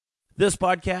This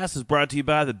podcast is brought to you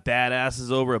by the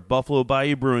badasses over at Buffalo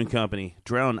Bayou Brewing Company,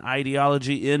 drown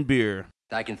ideology in beer.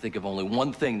 I can think of only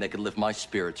one thing that could lift my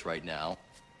spirits right now.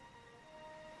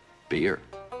 Beer.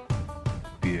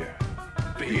 Beer.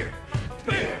 Beer.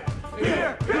 Beer.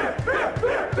 Beer. Beer.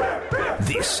 Beer. Beer.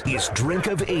 This is Drink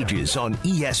of Ages on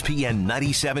ESPN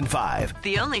 97.5.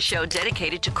 The only show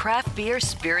dedicated to craft beer,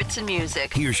 spirits, and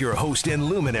music. Here's your host and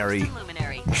luminary,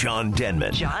 John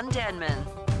Denman. John Denman.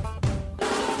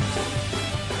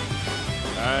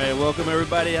 All right, welcome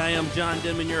everybody. I am John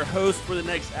Denman, your host for the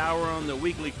next hour on the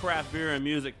weekly craft beer and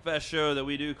music fest show that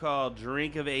we do call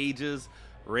Drink of Ages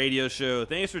radio show.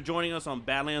 Thanks for joining us on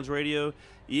Badlands Radio,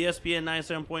 ESPN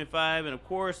 97.5, and of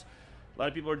course, a lot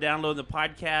of people are downloading the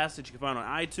podcast that you can find on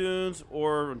iTunes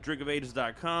or on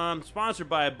drinkofages.com, sponsored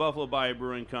by Buffalo Bayou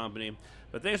Brewing Company.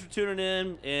 But thanks for tuning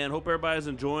in, and hope everybody's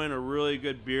enjoying a really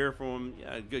good beer from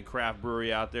a good craft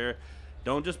brewery out there.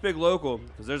 Don't just pick local,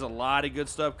 because there's a lot of good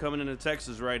stuff coming into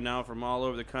Texas right now from all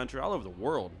over the country, all over the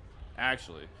world,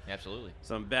 actually. Absolutely.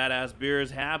 Some badass beers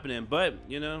happening. But,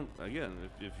 you know, again,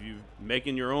 if you're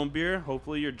making your own beer,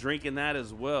 hopefully you're drinking that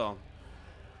as well.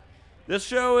 This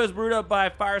show is brewed up by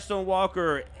Firestone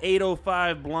Walker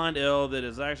 805 Blonde Ale that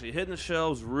is actually hitting the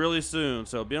shelves really soon.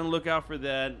 So be on the lookout for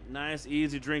that. Nice,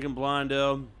 easy drinking blonde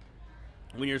ale.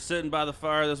 When you're sitting by the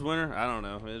fire this winter, I don't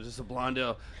know, it's just a blonde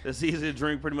ale. It's easy to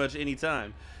drink pretty much any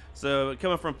time. So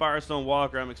coming from Firestone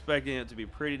Walker, I'm expecting it to be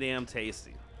pretty damn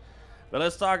tasty. But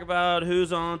let's talk about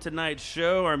who's on tonight's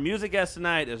show. Our music guest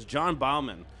tonight is John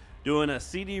Bauman, doing a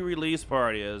CD release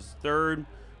party. His third,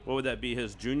 what would that be,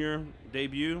 his junior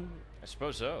debut? I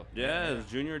suppose so. Yeah, his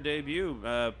junior debut.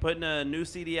 Putting a new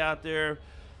CD out there.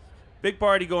 Big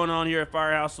party going on here at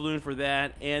Firehouse Saloon for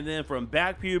that. And then from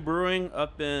Back Pew Brewing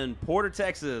up in Porter,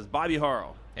 Texas, Bobby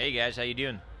Harrell. Hey, guys. How you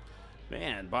doing?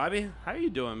 Man, Bobby, how you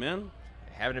doing, man?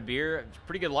 Having a beer. It's a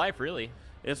pretty good life, really.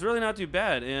 It's really not too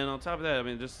bad. And on top of that, I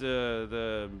mean, just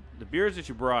the beers that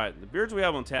you brought, the beers we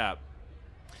have on tap,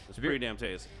 it's pretty damn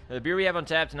tasty. The beer we have on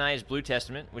tap tonight is Blue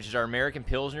Testament, which is our American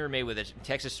Pilsner made with a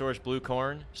Texas-sourced blue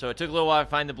corn. So it took a little while to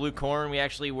find the blue corn. We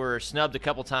actually were snubbed a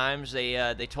couple times.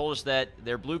 They told us that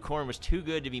their blue corn was too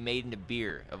good to be made into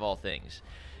beer, of all things.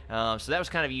 So that was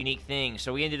kind of a unique thing.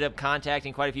 So we ended up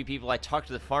contacting quite a few people. I talked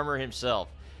to the farmer himself,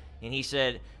 and he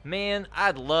said, man,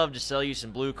 I'd love to sell you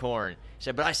some blue corn. He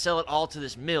said, but I sell it all to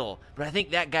this mill. But I think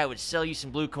that guy would sell you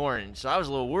some blue corn. And so I was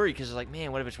a little worried because I was like,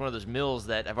 man, what if it's one of those mills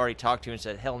that I've already talked to and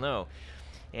said, hell no.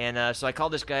 And so I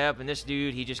called this guy up, and this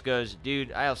dude, he just goes,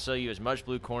 dude, I'll sell you as much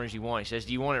blue corn as you want. He says,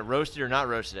 do you want it roasted or not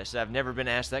roasted? I said, I've never been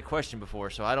asked that question before,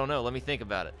 so I don't know. Let me think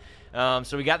about it.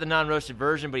 So we got the non-roasted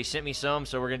version, but he sent me some,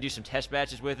 so we're going to do some test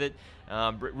batches with it.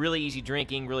 Really easy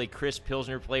drinking, really crisp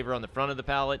Pilsner flavor on the front of the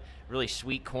palate, really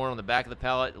sweet corn on the back of the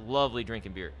palate. Lovely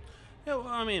drinking beer. Yeah, well,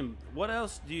 I mean, what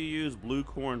else do you use blue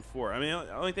corn for? I mean,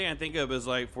 the only thing I think of is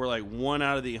like for like 1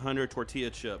 out of the 100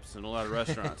 tortilla chips in a lot of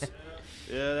restaurants.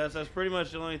 Yeah, that's pretty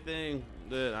much the only thing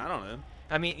that, I don't know.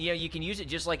 I mean, yeah, you can use it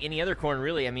just like any other corn,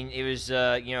 really. I mean, it was,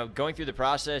 going through the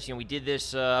process. We did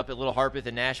this up at Little Harpeth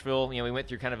in Nashville. We went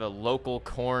through kind of a local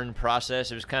corn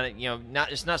process. It was kind of,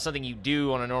 it's not something you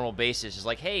do on a normal basis. It's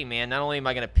like, hey, man, not only am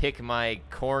I going to pick my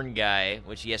corn guy,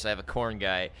 which, yes, I have a corn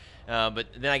guy, but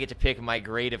then I get to pick my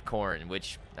grade of corn,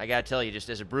 which I got to tell you, just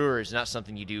as a brewer, is not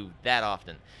something you do that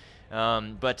often.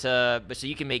 But so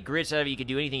you can make grits out of it. You can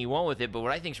do anything you want with it. But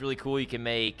what I think is really cool, you can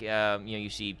make, you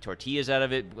see tortillas out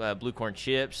of it, blue corn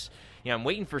chips. I'm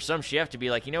waiting for some chef to be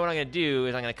like, you know what I'm going to do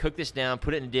is I'm going to cook this down,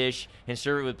 put it in a dish, and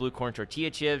serve it with blue corn tortilla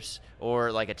chips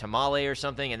or like a tamale or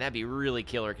something, and that'd be really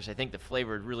killer because I think the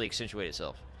flavor would really accentuate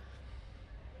itself.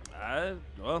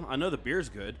 Well, I know the beer's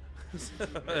good.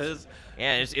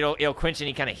 Yeah, it'll quench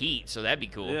any kind of heat, so that'd be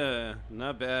cool. Yeah,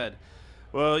 not bad.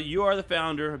 Well, you are the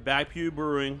founder of Back Pew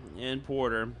Brewing in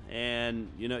Porter, and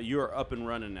you are up and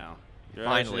running now. You're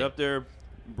Finally actually up there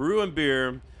brewing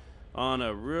beer on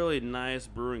a really nice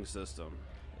brewing system.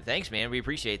 Thanks, man. We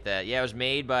appreciate that. Yeah, it was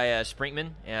made by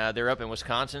Sprinkman. They're up in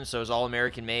Wisconsin, so it was all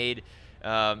American made.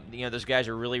 Those guys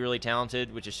are really, really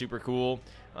talented, which is super cool.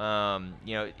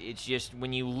 It's just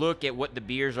when you look at what the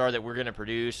beers are that we're going to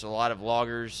produce, a lot of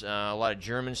lagers, a lot of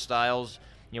German styles,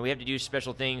 we have to do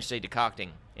special things, say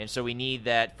decocting. And so we need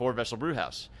that 4-vessel brew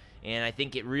house. And I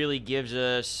think it really gives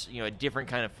us, a different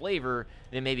kind of flavor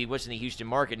than maybe what's in the Houston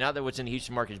market. Not that what's in the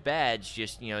Houston market is bad, it's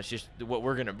just, it's just what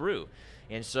we're going to brew.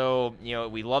 And so,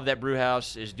 we love that brew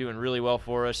house. It's doing really well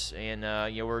for us. And,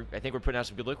 I think we're putting out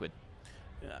some good liquid.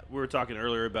 we were talking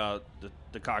earlier about the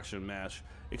decoction mash.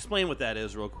 Explain what that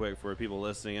is real quick for people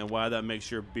listening and why that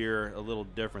makes your beer a little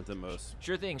different than most.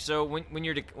 Sure thing. So when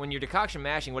you're decoction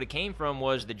mashing, what it came from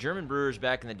was the German brewers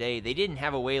back in the day. They didn't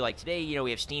have a way like today. We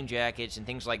have steam jackets and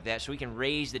things like that, so we can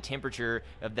raise the temperature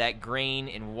of that grain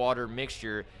and water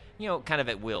mixture, kind of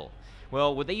at will.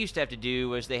 Well, what they used to have to do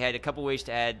was they had a couple ways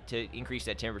to increase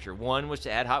that temperature. One was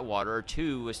to add hot water, or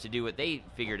two was to do what they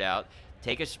figured out: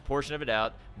 take a portion of it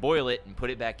out, boil it, and put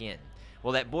it back in.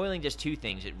 Well, that boiling does two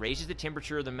things. It raises the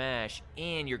temperature of the mash,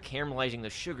 and you're caramelizing the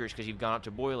sugars because you've gone up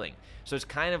to boiling. So it's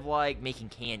kind of like making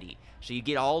candy. So you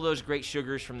get all those great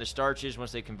sugars from the starches.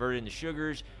 Once they convert it into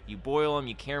sugars, you boil them,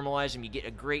 you caramelize them, you get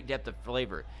a great depth of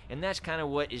flavor. And that's kind of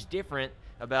what is different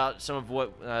about some of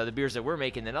what the beers that we're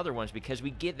making than other ones, because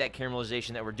we get that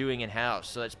caramelization that we're doing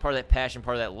in-house. So that's part of that passion,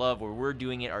 part of that love, where we're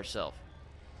doing it ourselves.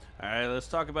 All right, let's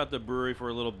talk about the brewery for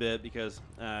a little bit, because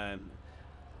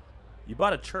you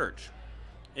bought a church.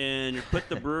 And you put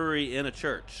the brewery in a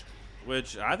church,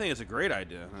 which I think is a great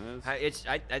idea.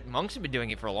 Monks have been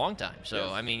doing it for a long time, so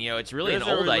yes. I mean, it's really There's an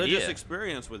old a religious idea.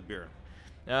 experience with beer.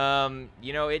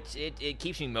 It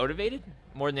keeps me motivated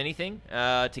more than anything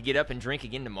to get up and drink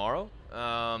again tomorrow. We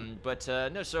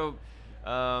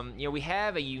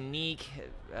have a unique.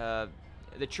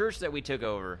 The church that we took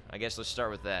over, I guess let's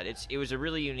start with that. It was a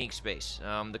really unique space.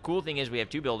 The cool thing is we have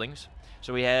two buildings.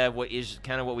 So we have what is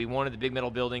kind of what we wanted, the big metal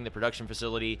building, the production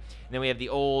facility, and then we have the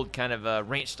old kind of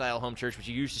ranch-style home church, which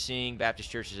you're used to seeing,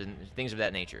 Baptist churches and things of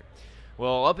that nature.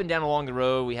 Well, up and down along the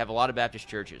road, we have a lot of Baptist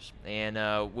churches. And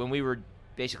when we were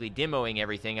basically demoing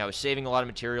everything, I was saving a lot of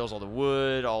materials, all the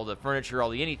wood, all the furniture,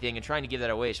 all the anything, and trying to give that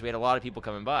away. So we had a lot of people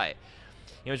coming by.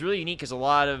 It was really unique because a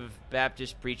lot of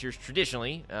Baptist preachers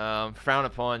traditionally frown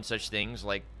upon such things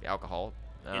like alcohol.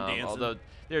 Although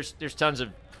there's tons of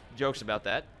jokes about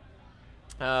that.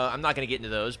 I'm not going to get into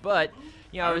those, but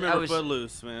I remember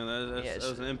Footloose, man. That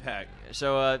was an impact.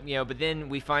 So but then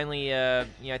we finally, I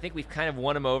think we've kind of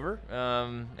won them over.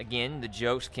 Again, the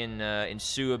jokes can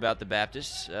ensue about the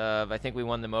Baptists. I think we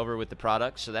won them over with the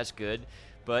product, so that's good.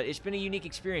 But it's been a unique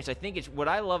experience. I think what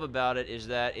I love about it is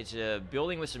that it's a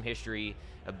building with some history,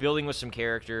 a building with some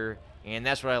character, and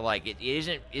that's what I like. It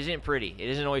isn't pretty. It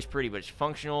isn't always pretty, but it's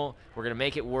functional. We're going to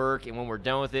make it work, and when we're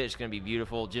done with it, it's going to be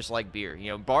beautiful, just like beer.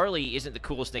 Barley isn't the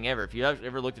coolest thing ever. If you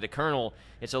ever looked at a kernel,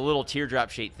 it's a little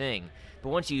teardrop-shaped thing. But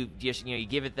once you just you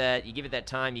give it that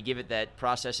time, you give it that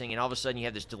processing, and all of a sudden you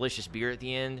have this delicious beer at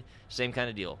the end. Same kind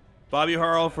of deal. Bobby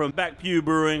Harrell from Back Pew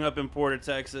Brewing up in Porter,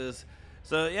 Texas.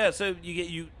 So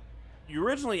you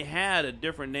originally had a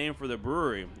different name for the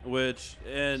brewery, but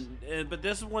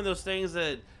this is one of those things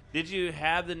that, did you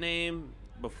have the name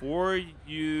before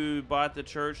you bought the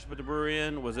church to put the brewery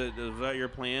in? Was that your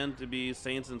plan to be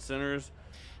Saints and Sinners?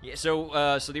 Yeah,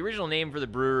 so the original name for the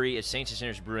brewery is Saints and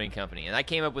Sinners Brewing Company, and I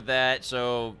came up with that.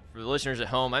 So for the listeners at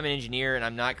home, I'm an engineer and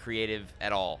I'm not creative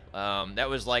at all. That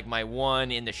was like my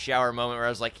one in the shower moment where I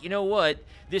was like, you know what,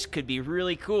 this could be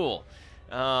really cool.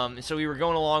 And so we were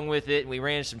going along with it, and we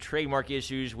ran into some trademark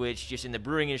issues, which just in the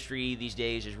brewing industry these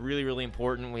days is really, really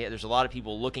important. There's a lot of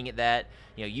people looking at that,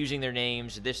 using their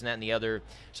names, this and that and the other.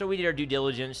 So we did our due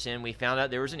diligence, and we found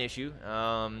out there was an issue.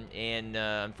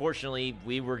 Unfortunately,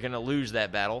 we were going to lose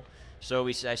that battle. So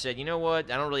I said, you know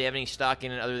what? I don't really have any stock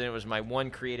in it other than it was my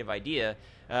one creative idea.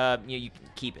 You can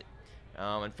keep it.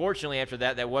 Unfortunately, after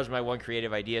that was my one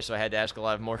creative idea, so I had to ask a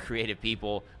lot of more creative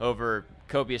people over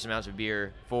copious amounts of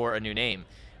beer for a new name.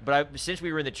 But since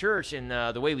we were in the church and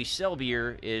the way we sell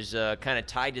beer is kind of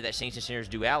tied to that Saints and Sinners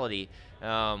duality,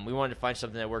 we wanted to find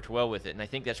something that worked well with it, and I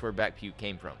think that's where Back Pew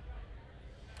came from.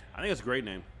 I think it's a great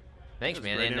name. Thanks,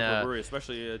 man. It's a great name for a brewery,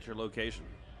 especially at your location.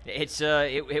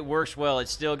 It works well. It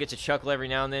still gets a chuckle every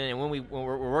now and then. And when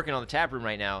we're working on the tap room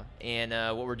right now, and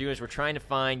what we're doing is we're trying to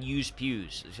find used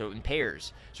pews, so in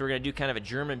pairs. So we're going to do kind of a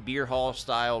German beer hall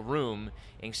style room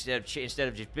instead of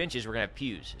just benches. We're going to have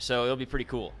pews. So it'll be pretty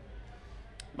cool.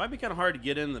 Might be kind of hard to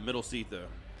get in the middle seat though.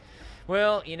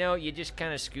 Well, you just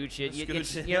kind of scooch it.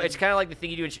 It's kind of like the thing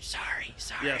you do. Sorry.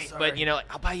 Yeah, sorry. But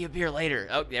I'll buy you a beer later.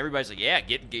 Oh, everybody's like, yeah,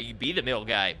 you be the middle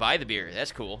guy, buy the beer.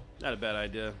 That's cool. Not a bad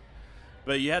idea.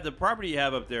 But you have the property you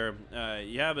have up there.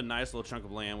 You have a nice little chunk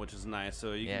of land, which is nice.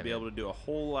 So you can be able to do a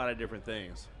whole lot of different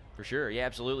things. For sure, yeah,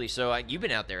 absolutely. So you've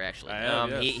been out there actually. I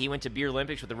have, yes. He went to Beer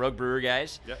Olympics with the Rogue Brewer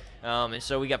guys. Yep. And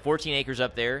so we got 14 acres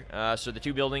up there. So the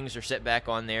two buildings are set back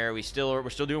on there. We're still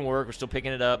doing work. We're still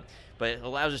picking it up, but it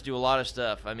allows us to do a lot of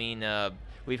stuff. I mean,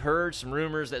 we've heard some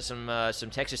rumors that some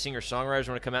Texas singer-songwriters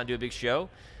want to come out and do a big show.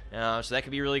 So that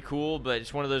could be really cool, but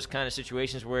it's one of those kind of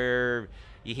situations where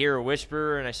you hear a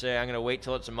whisper, and I say, I'm going to wait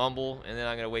till it's a mumble, and then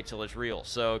I'm going to wait till it's real.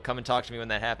 So come and talk to me when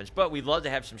that happens. But we'd love to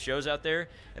have some shows out there.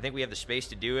 I think we have the space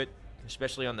to do it,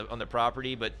 especially on the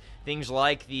property. But things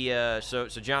like so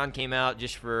John came out,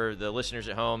 just for the listeners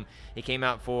at home, he came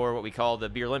out for what we call the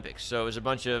Beer Olympics. So it was a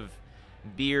bunch of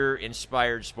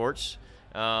beer-inspired sports.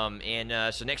 So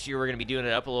next year we're going to be doing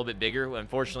it up a little bit bigger.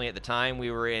 Unfortunately, at the time,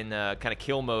 we were in kind of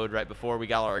kill mode right before we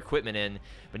got our equipment in.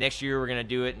 But next year we're going to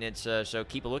do it, and it's so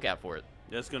keep a lookout for it.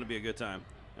 It's going to be a good time.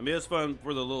 I mean, it's fun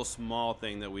for the little small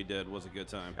thing that we did. Was a good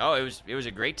time. Oh, it was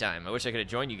a great time. I wish I could have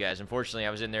joined you guys. Unfortunately,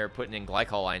 I was in there putting in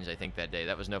glycol lines, I think, that day.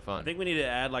 That was no fun. I think we need to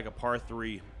add like a par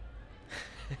 3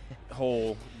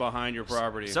 hole behind your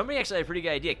property. Somebody actually had a pretty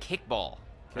good idea. Kickball.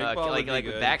 Like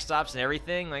with backstops and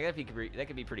everything. Like that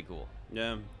could be pretty cool.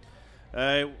 Yeah.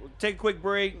 We'll take a quick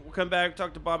break. We'll come back,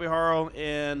 talk to Bobby Harrell,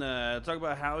 and talk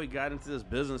about how he got into this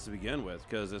business to begin with,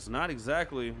 because it's not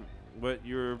exactly what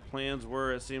your plans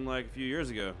were, it seemed like, a few years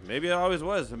ago. Maybe it always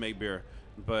was to make beer,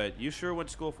 but you sure went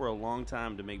to school for a long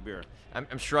time to make beer.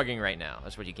 I'm shrugging right now.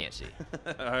 That's what you can't see.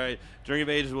 All right. Drink of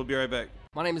Ages. We'll be right back.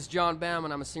 My name is John Baum,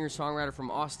 and I'm a singer-songwriter from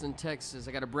Austin, Texas.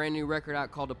 I got a brand new record out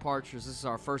called Departures. This is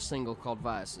our first single called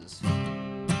Vices.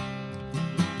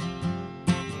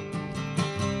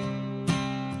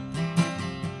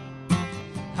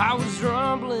 I was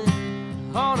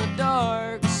rumbling on a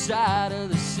dark side of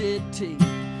the city,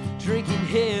 drinking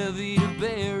heavy to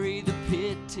bury the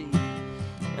pity,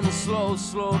 and the slow,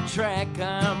 slow track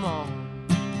I'm on.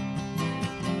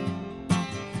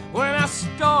 When I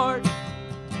start,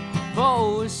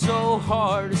 oh, it's so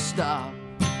hard to stop.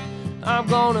 I'm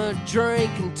gonna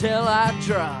drink until I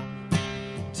drop,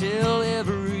 till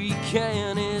every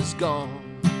can is gone.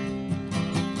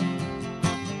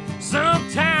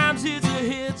 Sometimes it's a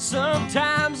hit,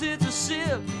 sometimes it's a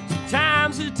sip,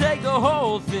 sometimes it take the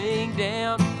whole thing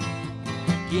down.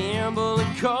 Gamble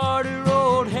and Carter,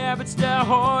 old habits die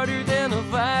harder than the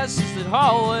vices that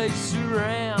always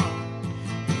surround.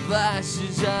 The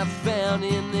vices I found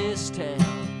in this town.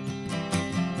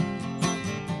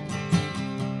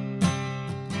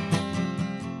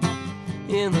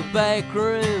 In the back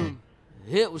room,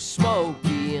 it was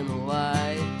smoky in the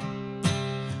light.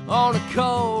 On a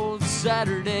cold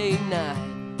Saturday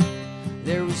night,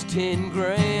 there was 10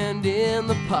 grand in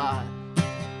the pot.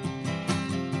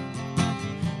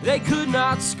 They could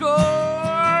not score,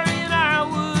 and I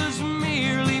was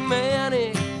merely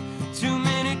manic.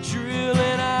 2-minute drill,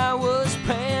 and I was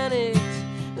panicked.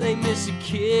 They missed a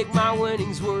kick, my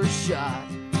winnings were shot.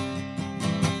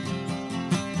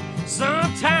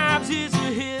 Sometimes it's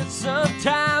a hit,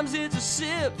 sometimes it's a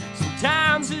sip,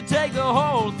 sometimes it take the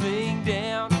whole thing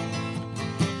down.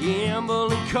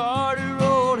 Gamble and Carter,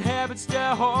 old habits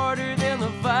die harder than the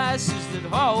vices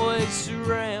that always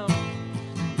surround.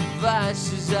 The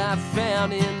vices I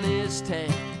found in this town.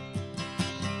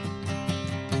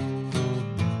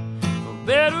 For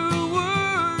better or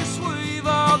worse, we've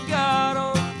all got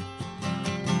 'em.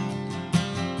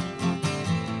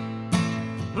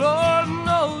 Lord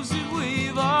knows that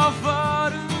we've all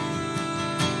fought 'em.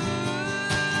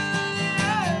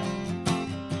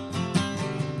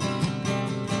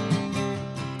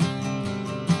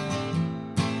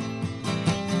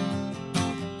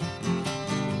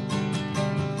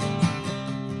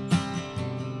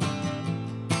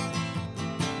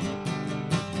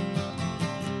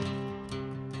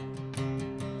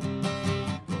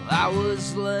 I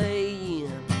was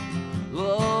laying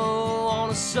low on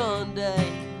a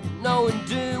Sunday, knowing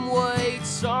doom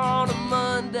waits on a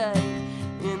Monday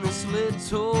in this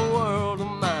little world of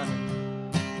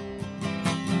mine.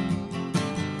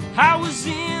 I was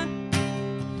in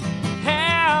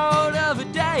out of a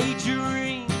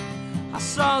daydream. I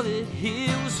saw that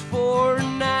it was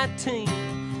 4:19.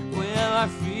 Well, I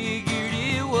figured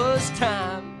it was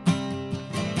time.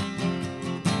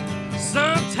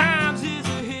 Sometimes it's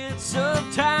a hit,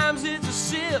 sometimes it's a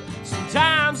sip,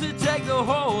 sometimes it take the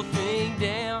whole thing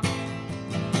down.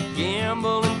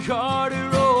 Gamble and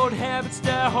Carter, old habits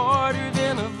die harder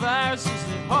than the vices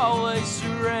that always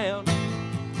surround.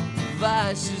 The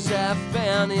vices I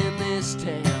found in this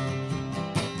town.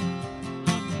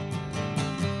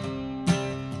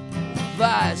 The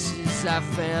vices I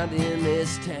found in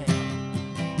this town.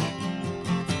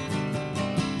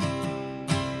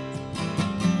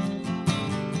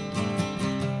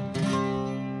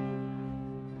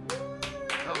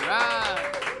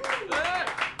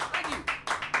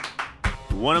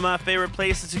 One of my favorite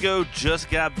places to go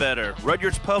just got better.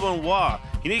 Rudyard's Pub on Waugh.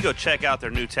 You need to go check out their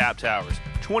new tap towers.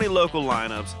 20 local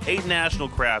lineups, 8 national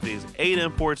crafties, 8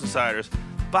 imports and ciders.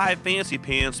 5 fancy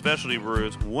pan specialty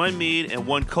brews, 1 mead, and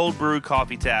 1 cold brew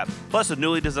coffee tap, plus a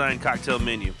newly designed cocktail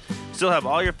menu. Still have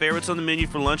all your favorites on the menu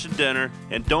for lunch and dinner,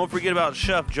 and don't forget about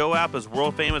Chef Joe Appa's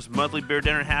world-famous monthly beer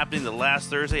dinner happening the last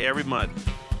Thursday every month.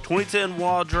 2010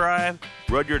 Wall Drive,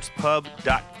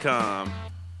 Rudyard'sPub.com.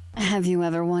 Have you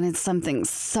ever wanted something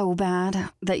so bad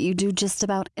that you do just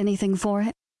about anything for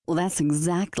it? Well, that's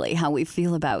exactly how we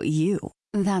feel about you.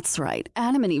 That's right.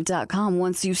 AdamandEve.com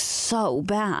wants you so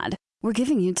bad. We're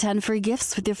giving you 10 free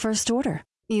gifts with your first order.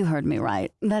 You heard me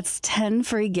right. That's 10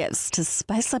 free gifts to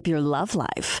spice up your love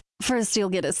life. First, you'll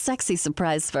get a sexy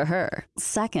surprise for her.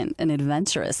 Second, an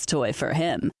adventurous toy for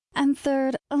him. And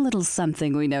third, a little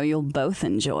something we know you'll both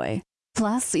enjoy.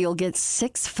 Plus, you'll get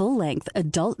 6 full-length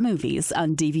adult movies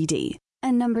on DVD.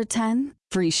 And number 10,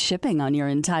 free shipping on your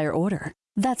entire order.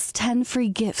 That's 10 free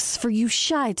gifts for you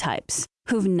shy types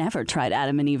who've never tried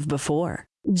Adam and Eve before.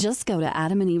 Just go to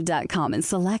AdamandEve.com and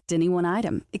select any one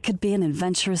item. It could be an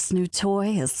adventurous new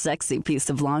toy, a sexy piece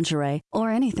of lingerie, or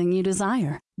anything you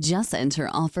desire. Just enter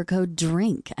offer code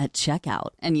DRINK at checkout,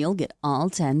 and you'll get all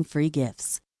 10 free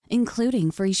gifts,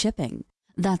 including free shipping.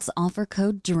 That's offer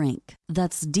code DRINK.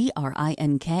 That's DRINK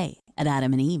at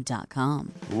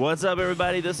AdamandEve.com. What's up,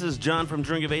 everybody? This is John from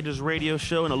Drink of Ages radio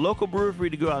show, and a local brewer for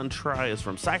you to go out and try is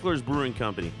from Cycler's Brewing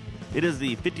Company. It is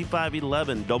the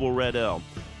 5511 Double Red Ale.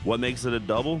 What makes it a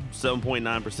double? 7.9%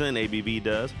 ABV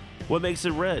does. What makes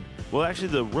it red? Well, actually,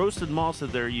 the roasted malts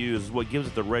that they're used is what gives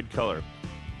it the red color.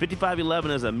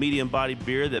 5511 is a medium-bodied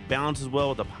beer that balances well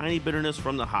with the piney bitterness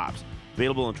from the hops.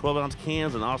 Available in 12-ounce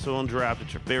cans and also on draft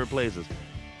at your favorite places.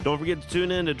 Don't forget to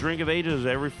tune in to Drink of Ages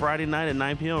every Friday night at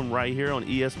 9 p.m. right here on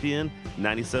ESPN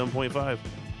 97.5.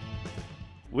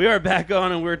 We are back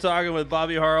on, and we're talking with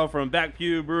Bobby Harrell from Back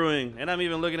Pew Brewing. And I'm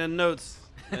even looking at notes.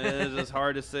 It's just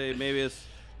hard to say. Maybe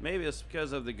it's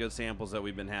because of the good samples that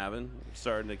we've been having.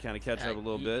 Starting to kind of catch up a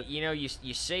little bit. You know,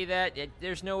 you say that.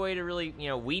 There's no way to really,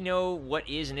 we know what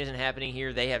is and isn't happening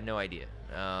here. They have no idea.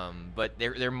 But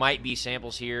there might be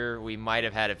samples here. We might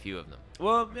have had a few of them.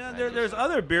 Well, yeah, there's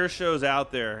other beer shows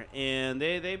out there, and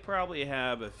they probably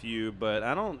have a few, but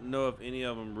I don't know if any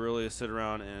of them really sit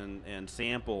around and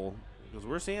sample, because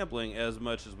we're sampling as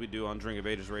much as we do on Drink of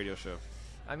Ages radio show.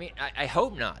 I mean, I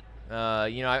hope not.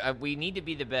 We need to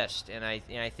be the best, and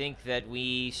I think that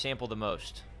we sample the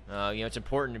most. It's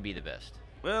important to be the best.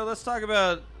 Well, let's talk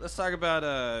about.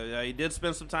 You did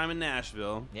spend some time in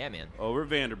Nashville. Yeah, man. Over at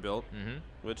Vanderbilt,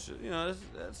 which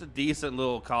that's a decent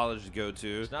little college to go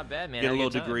to. It's not bad, man. Get a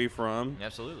little degree from.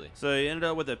 Absolutely. So you ended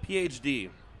up with a PhD.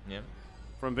 Yeah.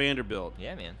 From Vanderbilt.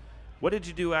 Yeah, man. What did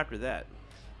you do after that?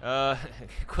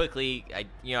 Quickly,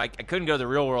 I couldn't go to the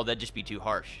real world. That'd just be too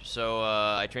harsh. So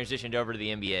I transitioned over to the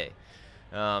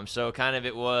NBA. So kind of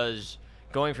it was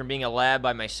going from being a lab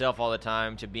by myself all the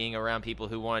time to being around people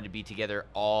who wanted to be together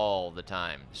all the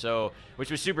time. So,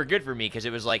 which was super good for me because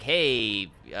it was like,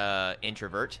 hey,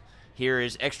 introvert, here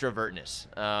is extrovertness.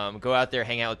 Go out there,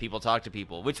 hang out with people, talk to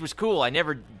people, which was cool. I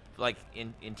never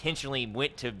intentionally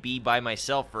went to be by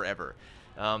myself forever.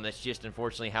 That's just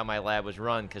unfortunately how my lab was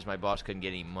run because my boss couldn't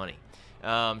get any money.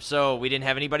 So we didn't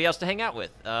have anybody else to hang out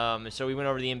with. So we went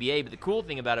over to the NBA. But the cool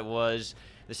thing about it was,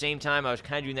 the same time I was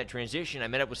kind of doing that transition, I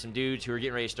met up with some dudes who were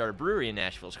getting ready to start a brewery in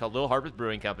Nashville. It's called Little Harpeth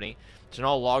Brewing Company. It's an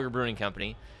all-lager brewing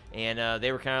company. And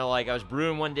they were kind of like, I was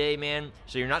brewing one day, man,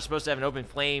 so you're not supposed to have an open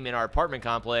flame in our apartment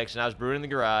complex, and I was brewing in the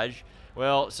garage.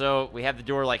 Well, so we have the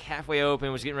door like halfway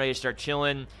open, was getting ready to start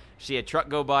chilling. See a truck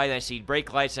go by, then I see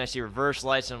brake lights, and I see reverse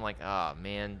lights, and I'm like, oh,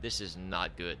 man, this is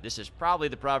not good. This is probably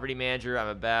the property manager. I'm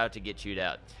about to get chewed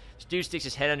out. This dude sticks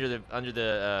his head under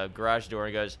the garage door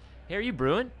and goes, hey, are you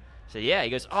brewing? I said, yeah. He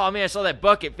goes, oh, man, I saw that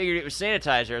bucket, figured it was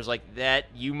sanitizer. I was like, that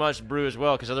you must brew as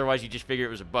well, because otherwise you just figure it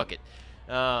was a bucket.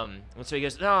 And so he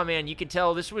goes, oh, man, you can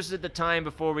tell this was at the time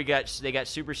before they got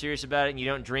super serious about it, and you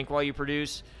don't drink while you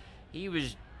produce. He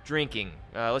was drinking.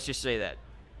 Let's just say that.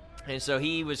 And so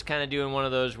he was kind of doing one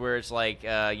of those where it's like,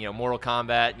 Mortal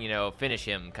Kombat, finish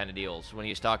him kind of deals when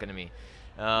he was talking to me.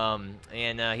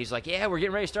 And he's like, yeah, we're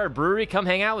getting ready to start a brewery. Come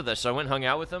hang out with us. So I went and hung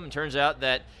out with him. And turns out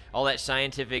that all that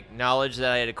scientific knowledge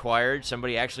that I had acquired,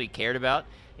 somebody actually cared about.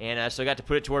 And so I got to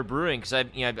put it toward brewing because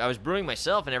I was brewing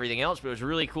myself and everything else, but it was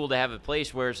really cool to have a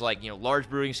place where it's like, large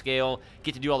brewing scale,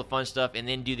 get to do all the fun stuff, and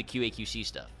then do the QA/QC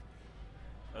stuff.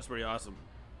 That's pretty awesome.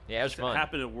 Yeah, it was fun. It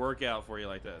happened to work out for you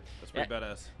like that. That's pretty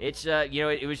badass. It's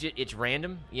it's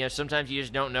random. Sometimes you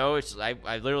just don't know.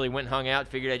 I literally went and hung out,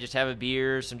 figured I'd just have a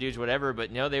beer, some dudes, whatever.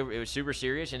 But no, it was super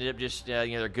serious. Ended up just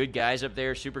they're good guys up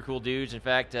there, super cool dudes. In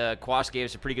fact, Quas gave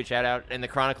us a pretty good shout out in the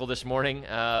Chronicle this morning.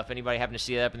 If anybody happened to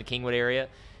see that up in the Kingwood area,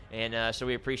 And so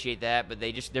we appreciate that. But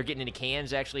they're getting into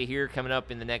cans actually here coming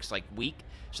up in the next week.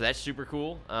 So that's super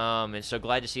cool. And so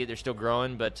glad to see it. They're still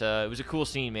growing. But it was a cool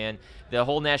scene, man. The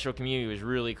whole Nashville community was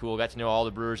really cool. Got to know all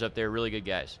the brewers up there. Really good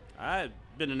guys. I've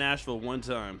been to Nashville one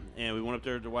time, and we went up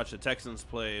there to watch the Texans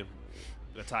play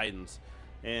the Titans.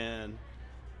 And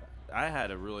I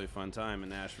had a really fun time in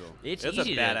Nashville. It's a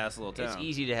badass little town. It's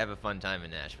easy to have a fun time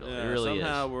in Nashville. Yeah, it really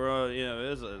somehow is. we're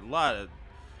there's a lot of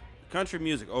country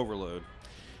music overload.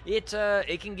 It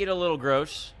can get a little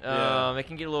gross. Yeah. It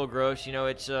can get a little gross.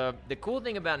 It's the cool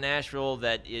thing about Nashville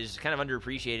that is kind of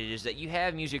underappreciated is that you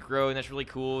have music grow, and that's really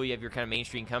cool. You have your kind of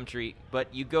mainstream country,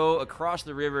 but you go across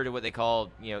the river to what they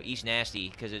call East Nasty,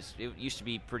 because it used to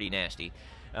be pretty nasty.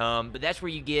 But that's where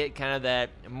you get kind of that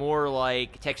more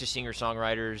like Texas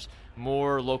singer-songwriters,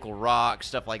 more local rock,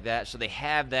 stuff like that. So they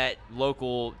have that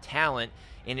local talent,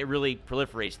 and it really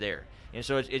proliferates there. And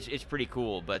so it's pretty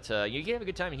cool. But you can have a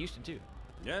good time in Houston, too.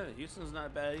 Yeah, Houston's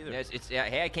not bad either. Yeah,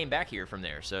 hey, I came back here from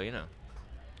there, so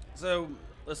So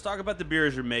let's talk about the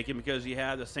beers you're making, because you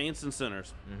have the Saints and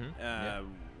Sinners. Mm-hmm.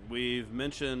 We've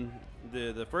mentioned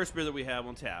the first beer that we have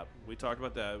on tap. We talked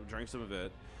about that. We drank some of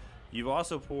it. You've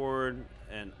also poured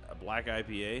a black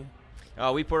IPA.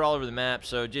 We pour it all over the map,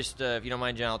 so just if you don't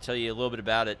mind, John, I'll tell you a little bit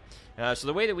about it. So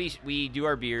the way that we do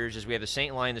our beers is we have the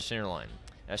Saint line, the Sinner line.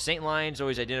 Saint line's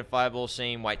always identifiable,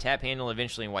 same white tap handle,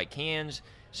 eventually in white cans.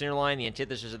 Sinner line, the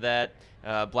antithesis of that,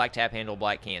 black tap handle,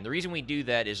 black can. The reason we do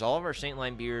that is all of our Saint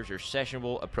line beers are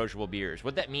sessionable, approachable beers.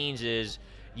 What that means is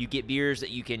you get beers that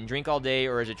you can drink all day,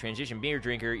 or as a transition beer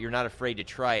drinker, you're not afraid to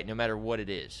try it no matter what it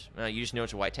is. You just know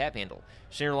it's a white tap handle.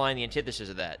 Sinner line, the antithesis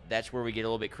of that. That's where we get a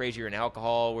little bit crazier in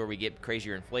alcohol, where we get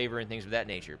crazier in flavor and things of that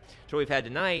nature. So what we've had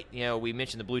tonight, we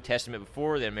mentioned the Blue Testament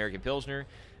before, the American Pilsner.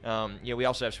 We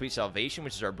also have Sweet Salvation,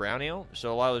 which is our brown ale.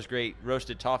 So a lot of those great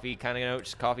roasted toffee kind of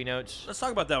notes, coffee notes. Let's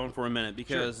talk about that one for a minute,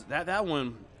 because that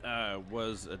one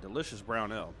was a delicious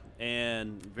brown ale,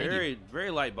 and very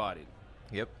light bodied.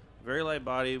 Yep. Very light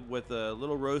bodied with a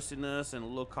little roastiness and a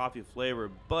little coffee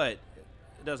flavor, but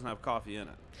it doesn't have coffee in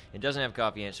it. It doesn't have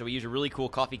coffee in it. So we use a really cool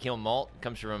coffee kiln malt. It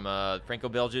comes from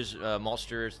Franco-Belge's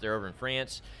maltsters. They're over in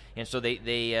France. And so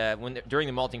during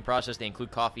the malting process, they include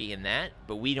coffee in that,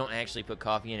 but we don't actually put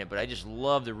coffee in it. But I just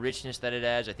love the richness that it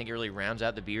has. I think it really rounds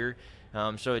out the beer.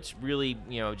 So it's really,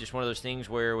 just one of those things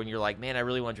where when you're like, man, I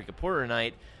really want to drink a porter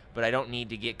tonight, but I don't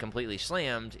need to get completely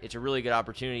slammed, it's a really good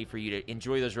opportunity for you to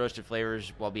enjoy those roasted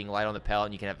flavors while being light on the palate,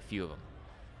 and you can have a few of them.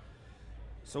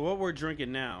 So what we're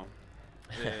drinking now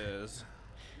is...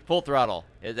 Full throttle.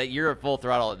 You're at full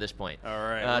throttle at this point. All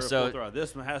right, full throttle.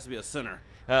 This one has to be a Sinner.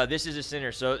 This is a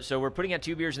Sinner. So we're putting out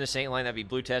two beers in the Saint line. That'd be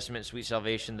Blue Testament, Sweet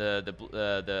Salvation,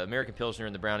 the American Pilsner,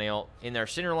 and the brown ale. In our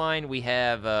Sinner line, we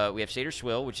have Seder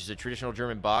Swill, which is a traditional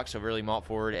German bock, so really malt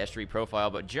forward, estery profile.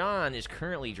 But John is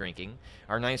currently drinking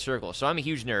our Ninth Circle. So I'm a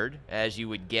huge nerd, as you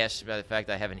would guess by the fact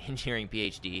that I have an engineering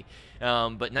PhD.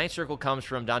 But Ninth Circle comes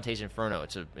from Dante's Inferno.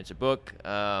 It's a book,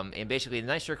 and basically the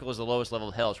Ninth Circle is the lowest level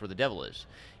of hell. It's where the devil is,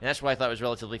 and that's why I thought it was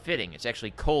relatively fitting. It's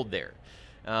actually cold there.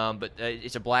 But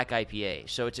it's a black IPA,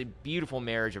 so it's a beautiful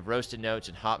marriage of roasted notes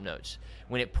and hop notes.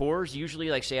 When it pours, usually,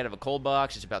 like say out of a cold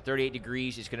box, it's about 38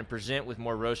 degrees. It's going to present with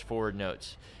more roast-forward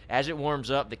notes. As it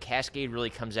warms up, the cascade really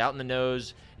comes out in the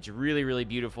nose. It's really, really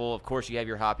beautiful. Of course, you have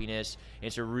your hoppiness. And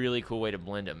it's a really cool way to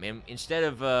blend them. And instead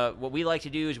of what we like to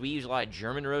do is we use a lot of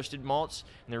German roasted malts.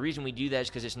 And the reason we do that is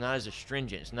because it's not as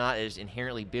astringent. It's not as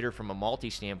inherently bitter from a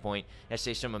malty standpoint as,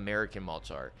 say, some American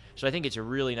malts are. So I think it's a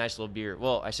really nice little beer.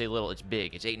 Well, I say little. It's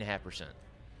big. It's 8.5%.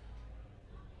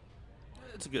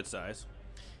 It's a good size.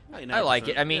 I like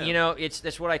it. I mean,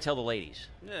 that's what I tell the ladies.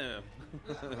 Yeah.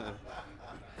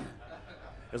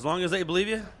 As long as they believe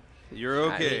you, you're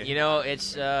okay.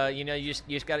 It's you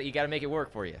just got to make it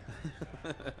work for you.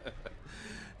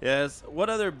 Yes. What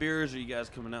other beers are you guys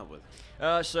coming out with?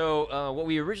 What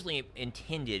we originally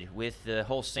intended with the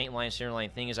whole Saint line, Sinner line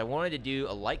thing is I wanted to do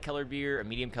a light colored beer, a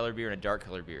medium colored beer, and a dark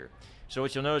colored beer. So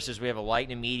what you'll notice is we have a light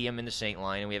and a medium in the Saint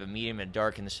line, and we have a medium and a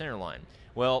dark in the Sinner line.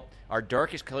 Well, our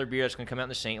darkest colored beer that's going to come out in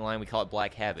the Saint line, we call it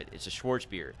Black Habit. It's a Schwartz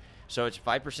beer. So it's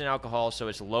 5% alcohol, so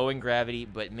it's low in gravity,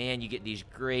 but man, you get these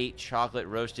great chocolate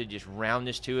roasted, just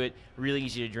roundness to it. Really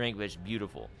easy to drink, but it's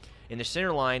beautiful. In the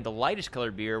Sinner line, the lightest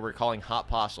colored beer we're calling Hot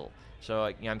Postle. So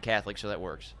I'm Catholic, so that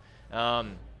works.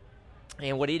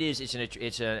 And what it is,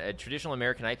 it's a traditional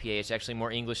American IPA. It's actually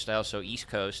more English style, so East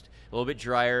Coast, a little bit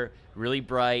drier, really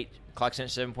bright. Clock scent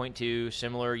 7.2,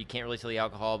 similar. You can't really tell the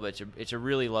alcohol, but it's a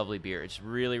really lovely beer. It's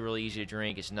really, really easy to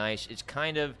drink. It's nice. It's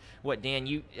kind of what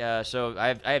Dan so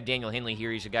I have Daniel Henley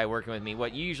here. He's a guy working with me.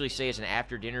 What you usually say is an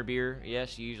after dinner beer.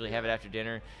 Yes, you usually have it after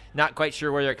dinner. Not quite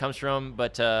sure where it comes from,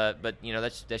 but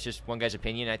that's just one guy's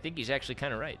opinion. I think he's actually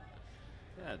kind of right.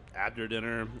 Yeah, after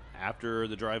dinner, after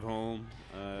the drive home,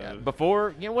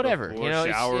 before whatever. Before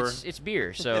shower. It's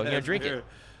beer, so drink beer. it.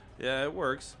 Yeah, it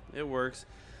works. It works.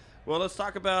 Well, let's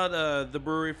talk about the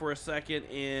brewery for a second.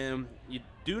 And you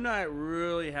do not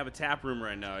really have a tap room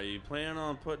right now. Are you planning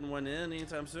on putting one in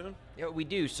anytime soon? Yeah, we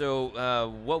do.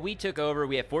 So what we took over,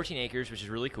 we have 14 acres, which is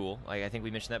really cool. I think we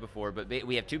mentioned that before. But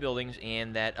we have 2 buildings,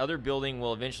 and that other building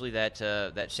will eventually,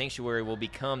 that sanctuary will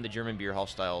become the German Beer Hall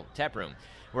style tap room.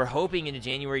 We're hoping in the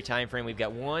January timeframe. We've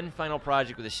got one final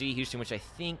project with the City of Houston, which I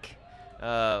think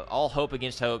all hope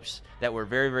against hopes that we're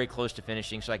very, very close to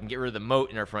finishing, so I can get rid of the moat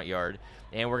in our front yard.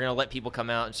 And we're going to let people come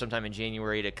out sometime in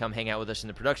January to come hang out with us in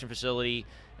the production facility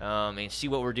and see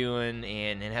what we're doing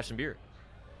and have some beer.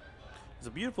 It's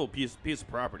a beautiful piece of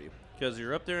property because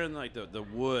you're up there in like the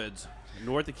woods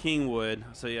north of Kingwood,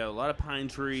 so you have a lot of pine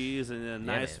trees and a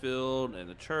nice field and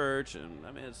the church, and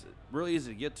I mean it's really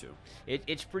easy to get to.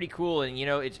 It's pretty cool, and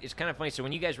it's kind of funny. So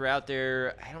when you guys were out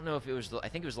there, I don't know if it was, I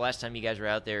think it was the last time you guys were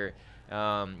out there.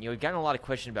 We've gotten a lot of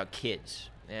questions about kids.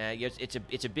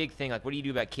 It's a big thing. Like, what do you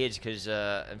do about kids? Because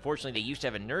unfortunately, they used to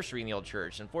have a nursery in the old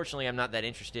church. Unfortunately, I'm not that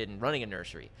interested in running a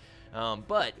nursery.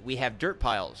 But we have dirt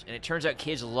piles, and it turns out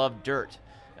kids love dirt.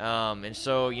 And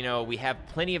so, we have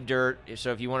plenty of dirt.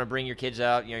 So if you want to bring your kids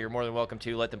out, you're more than welcome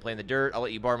to. Let them play in the dirt. I'll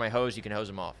let you borrow my hose. You can hose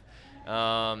them off.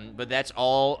 But that's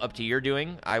all up to your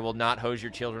doing. I will not hose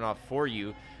your children off for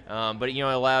you. But it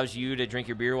allows you to drink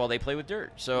your beer while they play with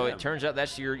dirt. So it turns out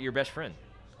that's your best friend.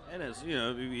 And it's,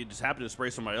 you just happen to spray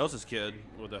somebody else's kid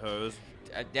with a hose.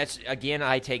 That's, again,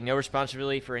 I take no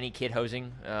responsibility for any kid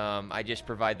hosing. I just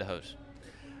provide the hose.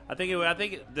 I think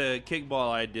the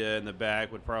kickball idea in the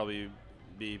back would probably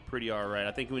be pretty all right.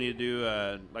 I think we need to do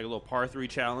like a little par 3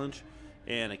 challenge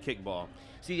and a kickball.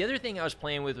 See, the other thing I was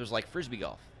playing with was like frisbee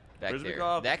golf back frisbee there.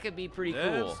 Golf. That could be pretty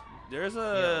cool. There's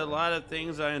a lot of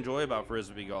things I enjoy about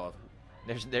frisbee golf.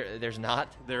 There's not.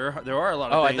 There are a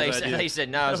lot of things. I thought you said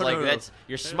no. I was that's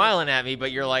you're smiling at me,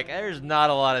 but you're like, there's not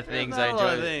a lot of things I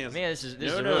enjoy. Man, this is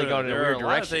really going in a weird direction. There are a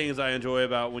lot of things I enjoy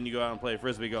about when you go out and play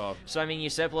frisbee golf. So I mean, you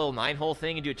set up a little 9-hole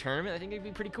thing and do a tournament. I think it'd be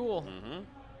pretty cool.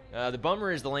 Mm-hmm. The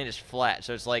bummer is the lane is flat,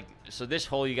 so it's like, this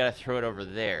hole you got to throw it over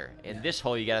there, and this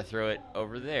hole you got to throw it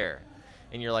over there,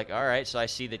 and you're like, all right. So I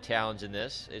see the challenge in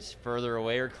this. It's further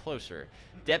away or closer.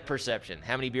 Depth perception.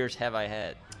 How many beers have I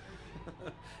had?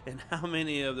 And how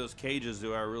many of those cages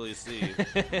do I really see?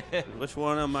 Which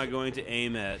one am I going to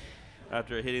aim at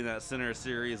after hitting that center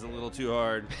series a little too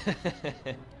hard?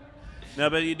 No,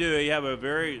 but you do. You have a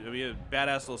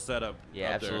badass little setup. Yeah,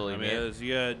 up absolutely. There. I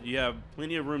mean, you have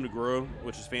plenty of room to grow,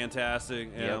 which is fantastic.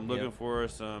 And I'm looking for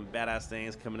some badass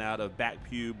things coming out of Back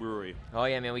Pew Brewery. Oh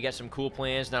yeah, man, we got some cool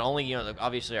plans. Not only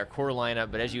obviously our core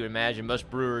lineup, but as you would imagine,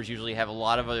 most brewers usually have a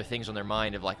lot of other things on their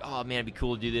mind of like, oh man, it'd be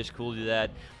cool to do this, cool to do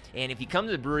that. And if you come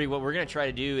to the brewery, what we're going to try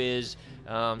to do is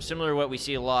similar to what we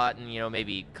see a lot in,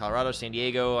 maybe Colorado, San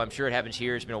Diego. I'm sure it happens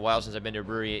here. It's been a while since I've been to a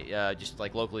brewery just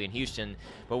like locally in Houston.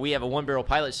 But we have a 1-barrel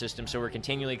pilot system, so we're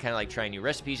continually kind of like trying new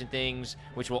recipes and things,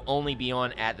 which will only be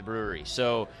on at the brewery.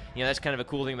 So, that's kind of a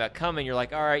cool thing about coming. You're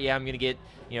like, all right, yeah, I'm going to get,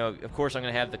 of course I'm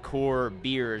going to have the core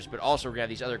beers, but also we're going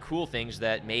to have these other cool things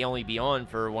that may only be on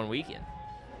for one weekend.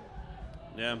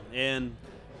 Yeah, and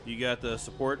you got the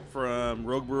support from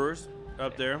Rogue Brewers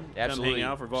up there. Absolutely. Come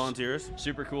hang out for volunteers.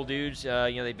 Super cool dudes.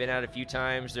 They've been out a few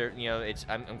times. They're,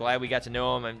 I'm glad we got to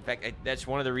know them. In fact, that's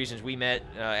one of the reasons we met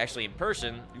actually in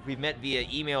person. We've met via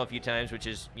email a few times, which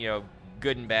is,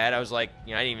 good and bad. I was like, I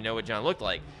didn't even know what John looked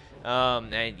like.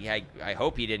 And I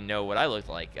hope he didn't know what I looked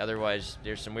like. Otherwise,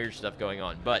 there's some weird stuff going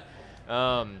on. But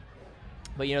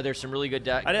there's some really good.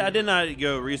 I did not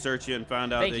go research you and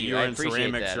find out that you were in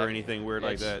ceramics that. or anything weird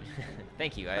like that.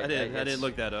 Thank you. I didn't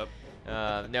look that up.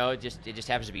 No, it just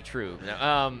happens to be true.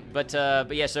 No, but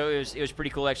yeah, so it was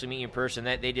pretty cool actually meeting you in person.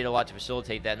 That they did a lot to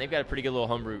facilitate that, and they've got a pretty good little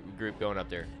homebrew group going up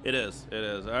there. It is.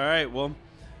 All right, well,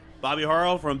 Bobby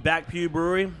Harrell from Back Pew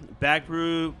Brewery,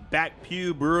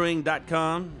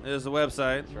 backpewbrewing.com is the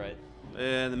website. That's right.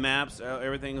 And the maps,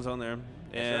 everything is on there.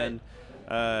 That's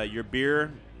and your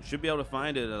beer, should be able to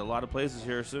find it at a lot of places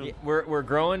here soon. Yeah, we're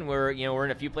growing. We're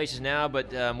in a few places now,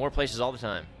 but more places all the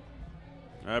time.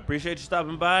 I appreciate you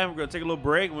stopping by. We're going to take a little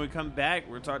break. When we come back,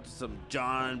 we're going to talk to some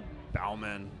John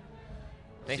Bauman.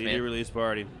 Thanks, CD man. release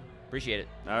party. Appreciate it.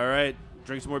 All right.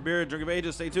 Drink some more beer, Drink of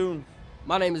Ages. Stay tuned.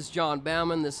 My name is John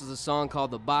Bauman. This is a song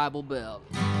called The Bible Belt.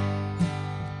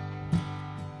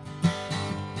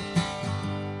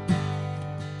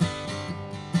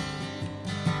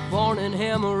 Born in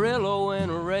Amarillo when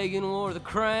Reagan wore the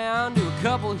crown, to a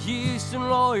couple Houston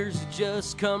lawyers that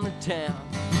just come to town.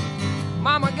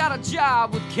 Mama got a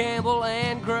job with Campbell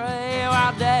and Gray,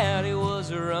 while Daddy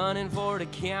was running for the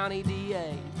county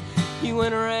DA. He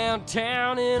went around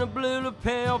town in a blue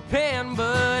lapel pin,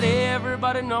 but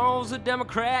everybody knows a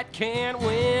Democrat can't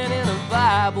win in a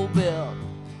Bible Belt.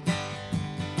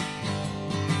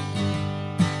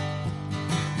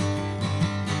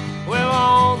 Well,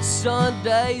 on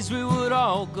Sundays we would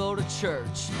all go to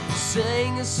church,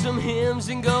 sing us some hymns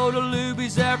and go to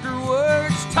Luby's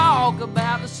afterwards. Talk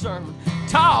about the sermon,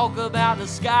 talk about the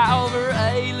sky over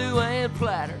Alu and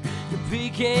Platter, the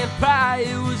pecan pie.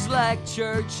 It was like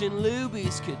church and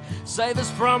Luby's could save us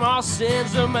from our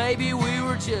sins, or maybe we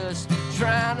were just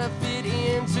trying to fit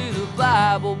into the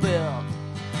Bible Belt.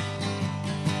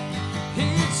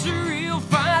 It's a real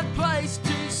fine place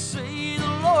to see the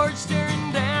Lord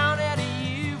staring down at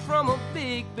you from a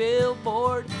big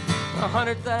billboard.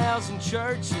 100,000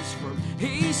 churches from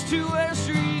east to west,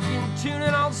 or you can tune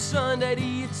in on Sunday to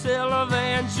your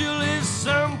televangelist.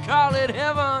 Some call it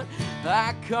heaven,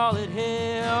 I call it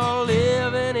hell,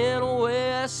 living in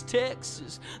West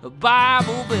Texas, a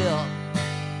Bible Belt.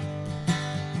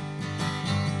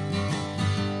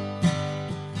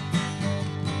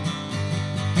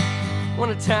 When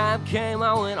the time came,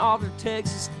 I went off to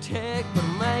Texas Tech, but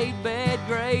I made bad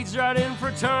grades right in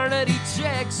fraternity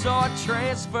check, so I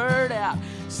transferred out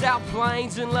South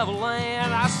Plains and Level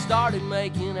Land. I started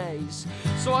making A's,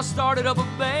 so I started up a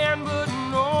band, but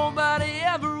nobody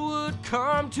ever would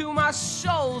come to my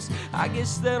shows. I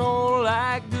guess they don't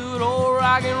like good old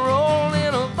rock and roll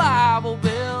in a Bible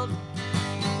Belt.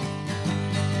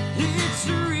 It's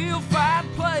a real fine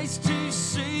place to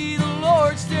see the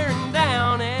Lord staring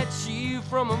down at you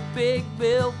from a big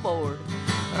billboard.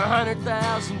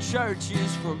 100,000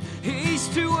 churches from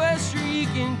east to west, or you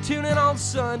can tune in on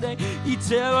Sunday. You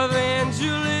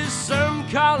televangelist, some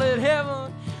call it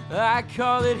heaven, I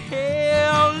call it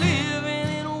hell, living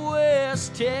in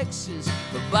West Texas,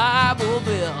 the Bible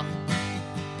Belt.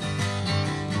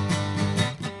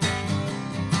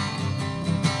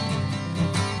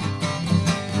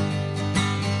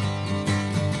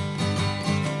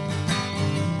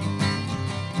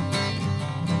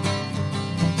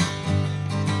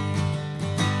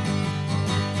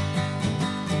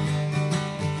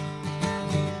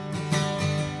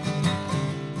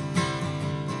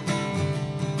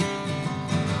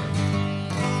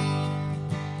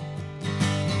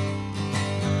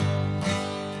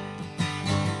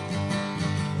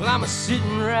 I'm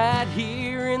sitting right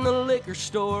here in the liquor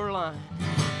store line.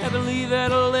 Had to leave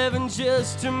at 11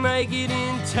 just to make it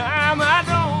in time. I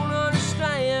don't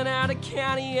understand how the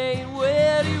county ain't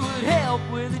wet. It would help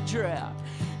with a drought,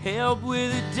 help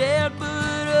with a debt,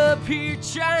 but up here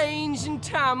change and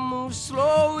time moves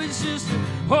slow. It's just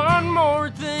one more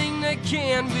thing that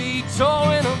can be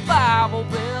told in a Bible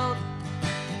Belt.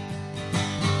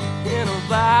 In a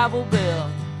Bible Belt.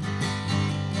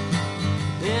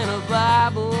 In a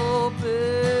Bible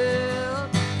Belt,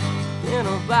 in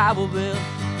a Bible Belt.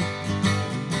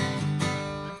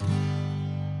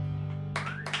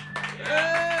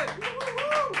 Yeah.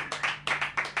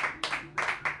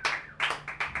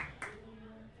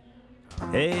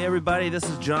 Hey everybody, this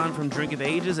is John from Drink of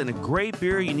Ages, and a great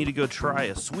beer you need to go try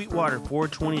is Sweetwater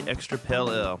 420 Extra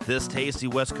Pale Ale. This tasty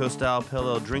West Coast style pale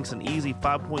ale drinks an easy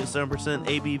 5.7%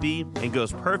 ABV and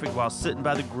goes perfect while sitting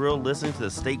by the grill listening to the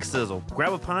steak sizzle.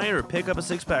 Grab a pint or pick up a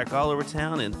 6-pack all over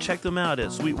town and check them out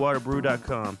at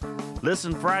sweetwaterbrew.com.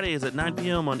 Listen Fridays at 9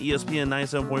 p.m. on ESPN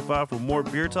 97.5 for more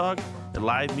beer talk and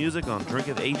live music on Drink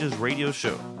of Ages radio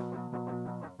show.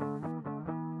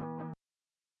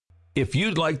 If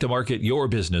you'd like to market your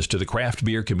business to the craft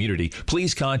beer community,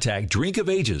 please contact Drink of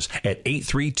Ages at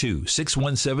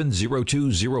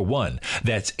 832-617-0201.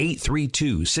 That's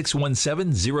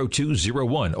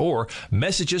 832-617-0201, or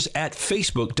message us at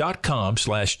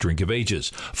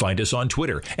facebook.com/drinkofages. Find us on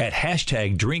Twitter at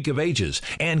 #DrinkOfAges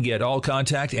and get all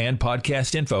contact and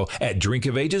podcast info at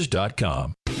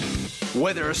drinkofages.com.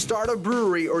 Whether a startup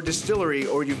brewery or distillery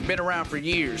or you've been around for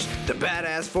years, the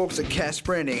badass folks at Cash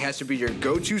Branding has to be your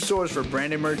go-to source for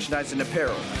branded merchandise and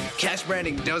apparel. Cash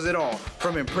Branding does it all,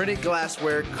 from imprinted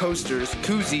glassware, coasters,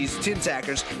 koozies, tin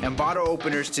tackers, and bottle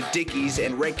openers to Dickies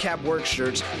and red cap work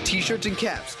shirts, t-shirts, and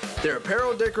caps. Their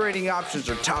apparel decorating options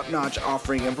are top-notch,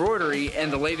 offering embroidery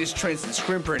and the latest trends in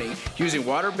screen printing, using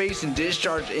water-based and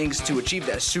discharge inks to achieve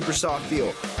that super soft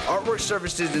feel. Artwork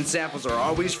services and samples are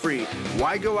always free.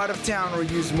 Why go out of town or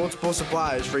use multiple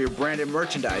suppliers for your branded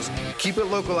merchandise? Keep it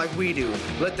local like we do.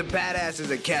 Let the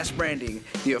badasses at Cash Branding,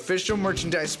 the official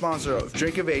merchandise sponsor of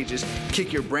Drink of Ages,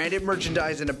 kick your branded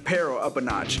merchandise and apparel up a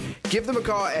notch. Give them a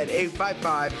call at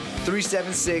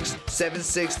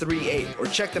 855-376-7638 or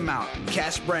check them out,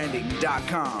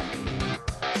 cashbranding.com.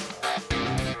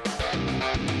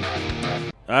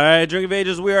 All right, Drink of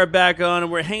Ages, we are back on,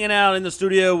 and we're hanging out in the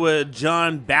studio with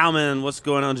John Bauman. What's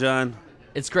going on, John?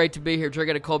 It's great to be here.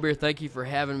 Drinking a cold beer. Thank you for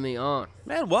having me on.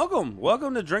 Man, welcome.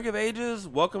 Welcome to Drink of Ages.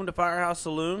 Welcome to Firehouse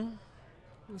Saloon.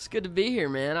 It's good to be here,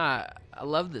 man. I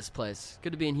love this place.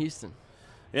 Good to be in Houston.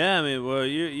 Yeah, I mean, well,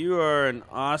 you are in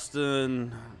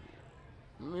Austin.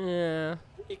 Yeah,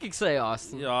 you could say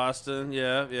Austin. Yeah, Austin,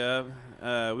 yeah.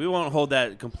 We won't hold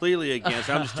that completely against.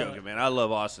 I'm just joking, man. I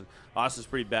love Austin. Austin's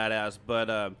pretty badass, but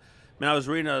man, I was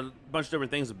reading a bunch of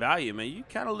different things about you, man. You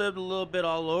kind of lived a little bit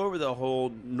all over the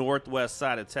whole northwest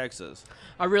side of Texas.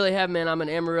 I really have, man. I'm an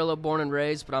Amarillo born and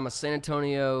raised, but I'm a San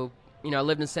Antonio. I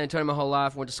lived in San Antonio my whole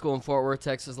life. Went to school in Fort Worth,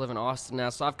 Texas. Live in Austin now,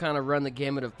 so I've kind of run the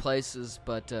gamut of places.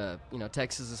 But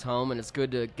Texas is home, and it's good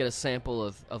to get a sample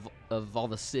of all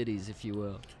the cities, if you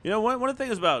will. One of the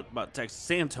things about Texas,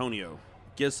 San Antonio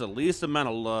gets the least amount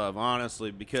of love,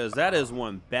 honestly, because that is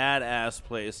one badass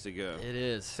place to go. It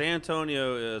is. San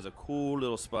Antonio is a cool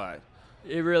little spot.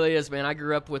 It really is, man. I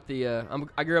grew up with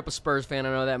I grew up a Spurs fan.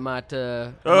 I know that might.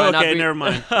 Okay, never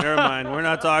mind. Never mind. We're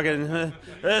not talking.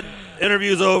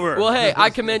 Interview's over. Well, hey, I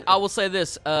will say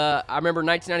this. I remember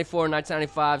 1994 and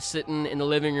 1995 sitting in the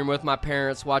living room with my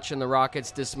parents watching the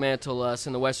Rockets dismantle us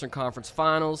in the Western Conference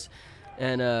Finals.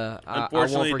 And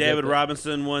unfortunately, David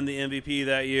Robinson won the MVP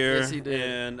that year. Yes, he did.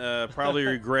 And probably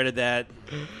regretted that.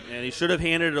 And he should have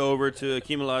handed it over to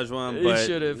Hakeem Olajuwon. He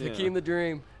should have. Hakeem the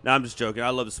Dream. No, I'm just joking. I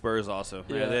love the Spurs also.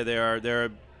 Yeah.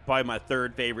 They're probably my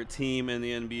third favorite team in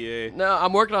the NBA. No,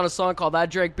 I'm working on a song called "I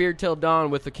Drank Beer Till Dawn"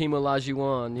 with Hakeem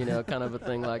Olajuwon. Kind of a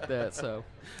thing like that. So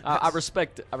I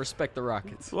respect the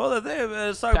Rockets. Well,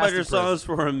 let's talk about your songs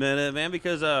for a minute, man.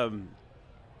 Because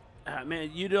man,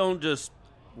 you don't just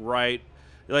write.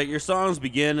 Like, your songs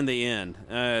begin and they end.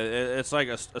 It's like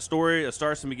a story. It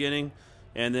starts in the beginning,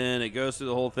 and then it goes through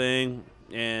the whole thing,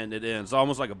 and it ends. It's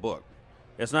almost like a book.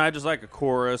 It's not just like a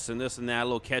chorus and this and that,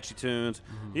 little catchy tunes.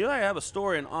 Mm-hmm. You have a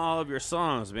story in all of your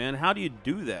songs, man. How do you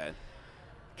do that?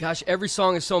 Gosh, every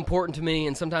song is so important to me,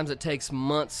 and sometimes it takes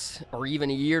months or even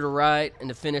a year to write and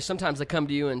to finish. Sometimes they come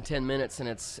to you in 10 minutes, and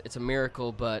it's a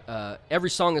miracle. But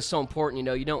every song is so important.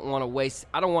 You don't want to waste.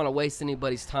 I don't want to waste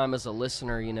anybody's time as a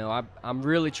listener. I'm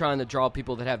really trying to draw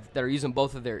people that are using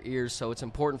both of their ears. So it's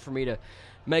important for me to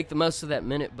make the most of that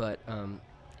minute. But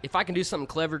if I can do something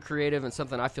clever, creative, and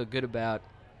something I feel good about,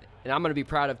 and I'm going to be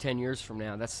proud of 10 years from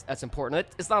now. That's important.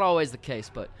 It's not always the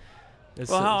case, but.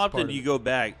 How often do you go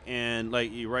back and,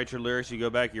 like, you write your lyrics, you go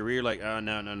back, you read, like, oh,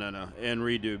 no, and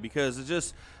redo? Because it's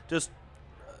just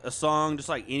a song, just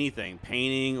like anything,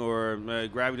 painting or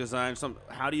graphic design, something.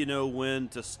 How do you know when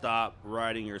to stop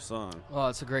writing your song? Oh,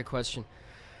 that's a great question.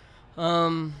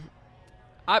 A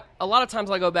lot of times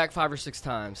I go back 5 or 6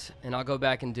 times, and I'll go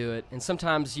back and do it. And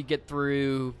sometimes you get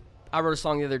through. I wrote a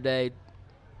song the other day.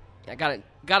 I got it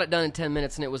done in 10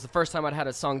 minutes, and it was the first time I'd had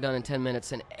a song done in 10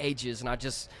 minutes in ages, and I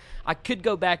could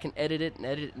go back and edit it,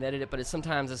 but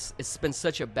sometimes it's been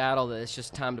such a battle that it's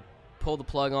just time to pull the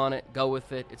plug on it, go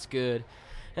with it. It's good.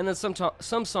 And then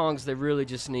some songs, they really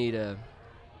just need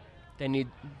they need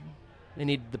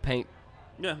the paint.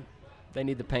 Yeah. They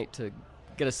need the paint to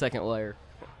get a second layer.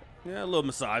 Yeah, a little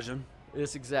massaging.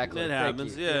 Yes, exactly. It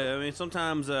happens. Yeah, I mean,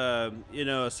 sometimes a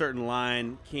certain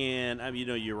line can,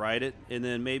 you write it, and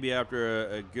then maybe after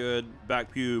a good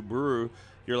back pew brew,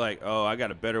 you're like, oh, I got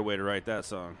a better way to write that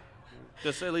song.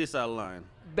 Just at least that line.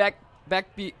 Back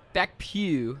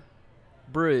pew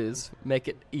brews make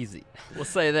it easy. We'll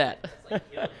say that. I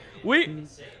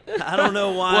don't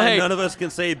know why none of us can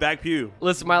say back pew.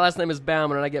 Listen, my last name is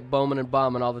Bauman, and I get Bowman and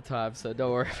Bauman all the time, so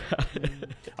don't worry about it.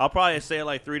 I'll probably say it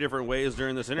like 3 different ways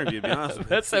during this interview, to be honest with you.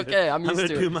 That's okay. I'm used to it. I'm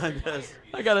going to do my best.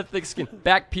 I got a thick skin.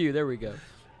 Back pew. There we go.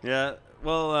 Yeah.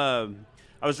 Well,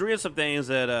 I was reading some things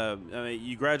that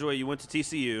you graduated, you went to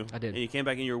TCU. I did. And you came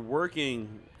back and you're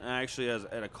working actually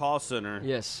at a call center.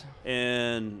 Yes.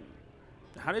 And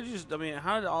how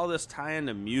did all this tie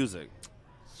into music?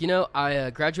 You know,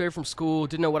 I graduated from school,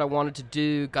 didn't know what I wanted to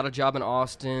do, got a job in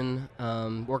Austin,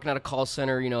 working at a call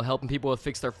center, you know, helping people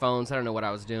fix their phones. I don't know what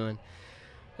I was doing.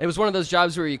 It was one of those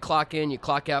jobs where you clock in, you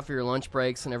clock out for your lunch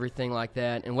breaks and everything like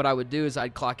that. And what I would do is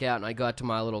I'd clock out and I'd go out to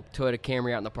my little Toyota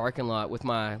Camry out in the parking lot with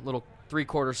my little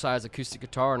 3/4 size acoustic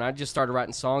guitar, and I just started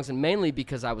writing songs. And mainly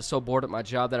because I was so bored at my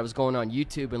job that I was going on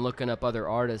YouTube and looking up other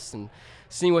artists and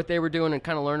seeing what they were doing and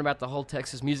kind of learning about the whole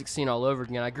Texas music scene all over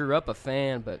again. I grew up a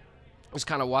fan, but was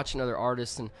kind of watching other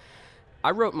artists, and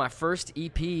I wrote my first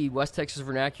EP, West Texas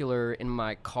Vernacular, in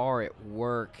my car at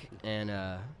work,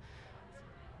 and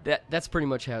that's pretty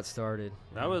much how it started.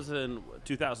 That was in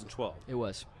 2012. It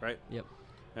was. Right? Yep.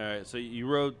 All right, so you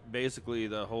wrote basically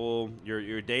the whole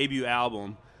your debut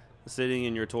album sitting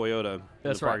in your Toyota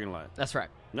in the parking lot. That's right.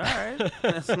 All right.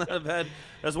 That's not a bad.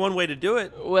 That's one way to do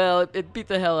it. Well, it beat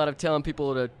the hell out of telling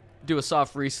people to do a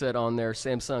soft reset on their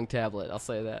Samsung tablet. I'll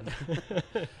say that.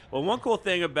 Well, one cool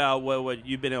thing about what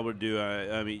you've been able to do,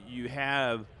 I mean, you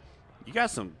got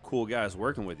some cool guys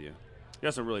working with you. You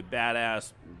got some really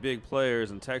badass big players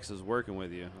in Texas working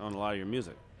with you on a lot of your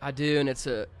music. I do, and it's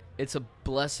a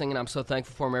blessing, and I'm so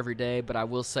thankful for them every day. But I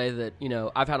will say that, you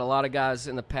know, I've had a lot of guys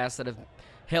in the past that have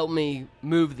helped me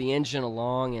move the engine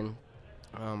along,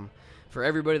 and for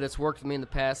everybody that's worked with me in the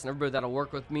past and everybody that'll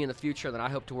work with me in the future that I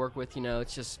hope to work with, you know,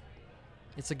 it's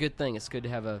a good thing. It's good to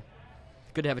have a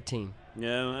team.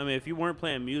 Yeah, I mean, if you weren't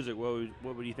playing music,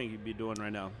 what would you think you'd be doing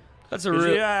right now? That's a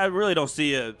real. I really don't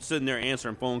see you sitting there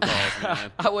answering phone calls,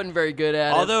 man. I wasn't very good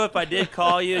at it. Although if I did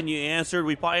call you and you answered,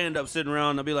 we probably end up sitting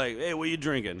around and I'll be like, "Hey, what are you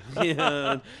drinking?"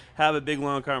 Have a big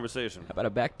long conversation. How about a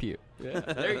back pew? Yeah,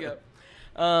 there you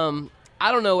go.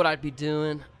 I don't know what I'd be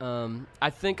doing. I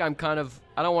think I'm kind of.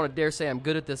 I don't want to dare say I'm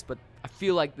good at this, but I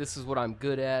feel like this is what I'm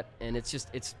good at, and it's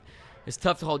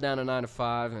tough to hold down a 9 to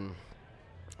 5, and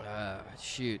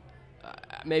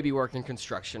maybe work in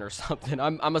construction or something.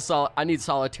 I need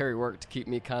solitary work to keep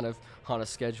me kind of on a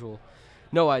schedule.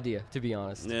 No idea, to be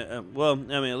honest. Yeah, well, I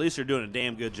mean, at least you're doing a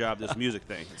damn good job this music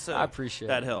thing. So I appreciate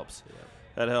that. it. Helps. Yeah.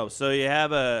 That helps. So you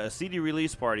have a CD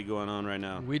release party going on right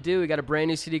now. We do. We got a brand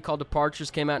new CD called Departures.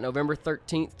 Came out November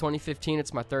 13th, 2015.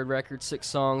 It's my third record, 6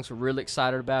 songs. We're really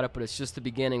excited about it, but it's just the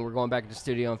beginning. We're going back to the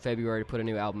studio in February to put a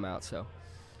new album out, so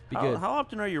be good. How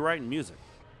often are you writing music?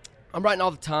 I'm writing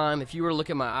all the time. If you were to look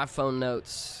at my iPhone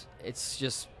notes, it's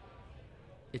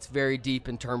very deep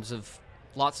in terms of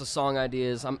lots of song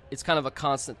ideas. It's kind of a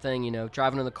constant thing, you know.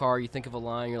 Driving in the car, you think of a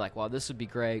line, you're like, wow, this would be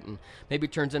great, and maybe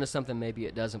it turns into something, maybe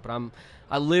it doesn't. But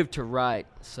I live to write,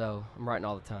 so I'm writing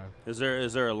all the time. Is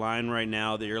there a line right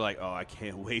now that you're like, oh, I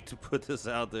can't wait to put this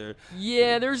out there?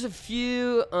 Yeah, there's a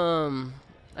few.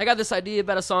 I got this idea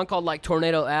about a song called like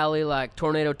Tornado Alley, like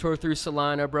tornado tore through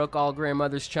Salina, broke all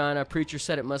grandmother's china. Preacher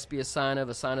said it must be a sign of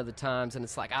the times, and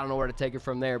it's like I don't know where to take it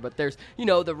from there. But there's, you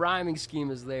know, the rhyming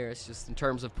scheme is there. It's just in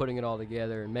terms of putting it all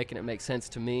together and making it make sense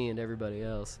to me and everybody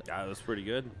else. Yeah, that's pretty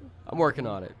good. I'm working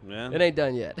on it. Yeah, it ain't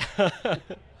done yet. All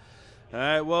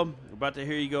right, well, we're about to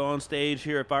hear you go on stage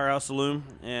here at Firehouse Saloon.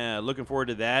 Looking forward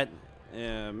to that.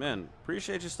 Man,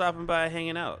 appreciate you stopping by,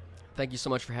 hanging out. Thank you so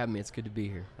much for having me. It's good to be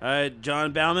here. All right,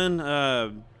 John Bauman,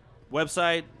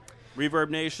 website, Reverb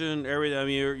Nation, everything. I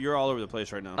mean, you're all over the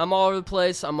place right now. I'm all over the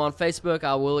place. I'm on Facebook.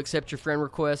 I will accept your friend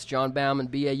request. John Bauman,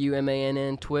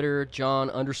 Baumann. Twitter,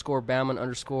 John_Bauman_.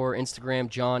 Instagram,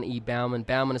 John E. Bauman.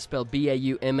 Bauman is spelled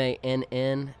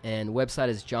Baumann. And website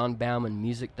is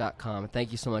johnbaumanmusic.com.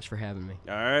 Thank you so much for having me.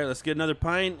 All right, let's get another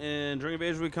pint and drink a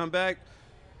beer when we come back.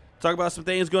 Talk about some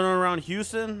things going on around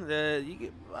Houston that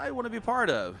you might want to be part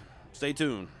of. Stay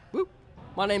tuned. Woo.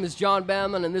 My name is John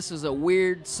Bauman, and this is a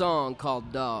weird song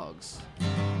called Dogs.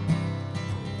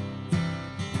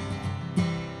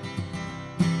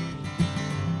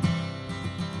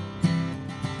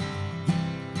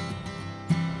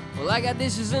 Well, I got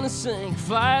dishes in the sink,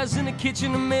 fires in the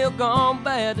kitchen, the milk gone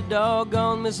bad, the dog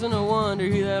gone missing. I wonder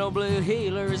who that old blue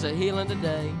healer is a-healing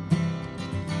today.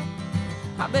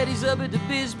 I bet he's up at the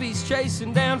Bisbee's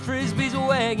chasing down frisbees,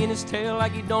 wagging his tail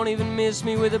like he don't even miss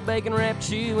me, with a bacon-wrapped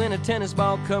chew and a tennis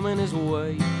ball coming his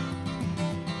way.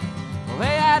 Well,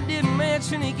 hey, I didn't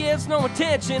mention he gets no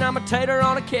attention. I'm a tater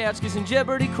on a couch, kissing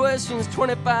Jeopardy questions.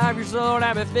 25 years old,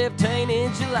 I'll be 15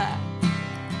 in July.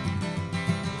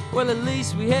 Well, at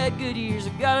least we had good years. I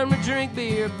got him to drink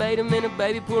beer, bait him in a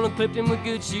baby pool and clipped him with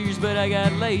good shears. But I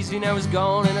got lazy, now he's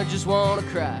gone, and I just want to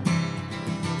cry.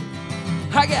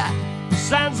 I got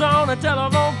signs on a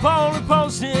telephone pole and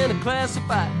posting a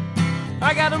classified.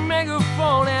 I got a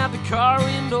megaphone out the car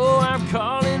window. I'm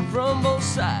calling from both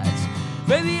sides.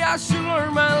 Maybe I should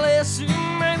learn my lesson.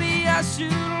 Maybe I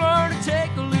should learn to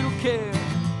take a little care.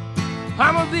 I'm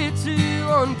I'm a bit too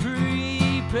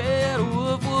unprepared.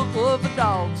 Woof, woof, woof for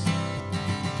dogs.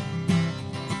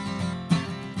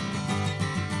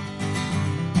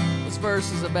 This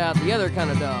verse is about the other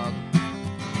kind of dog.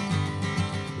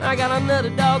 I got another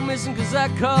dog missing 'cause I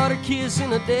caught her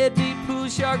kissing a deadbeat pool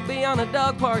shark beyond a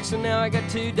dog park. So now I got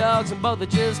 2 dogs and both are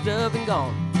just up and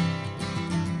gone.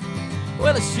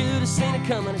 Well, I should have seen it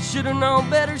coming, I should have known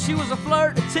better. She was a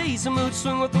flirt, a tease, a mood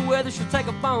swing with the weather. She'll take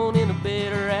a phone in a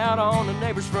bed or out on the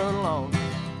neighbor's front lawn.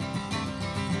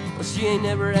 Well, she ain't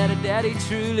never had a daddy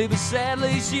truly, but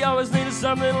sadly she always needed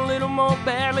something a little more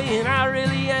badly. And I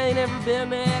really ain't ever been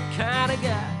that kind of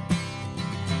guy.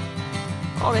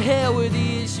 Oh, to hell with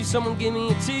the issue, someone give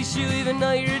me a tissue. Even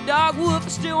though you're a dog wolf, I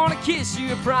still wanna kiss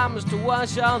you. I promise to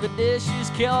wash all the dishes,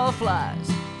 kill all the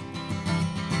flies.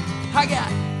 I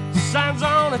got signs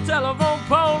on a telephone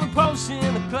pole and posts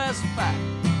in the classified.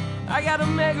 I got a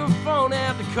megaphone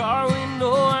out the car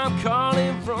window, I'm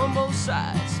calling from both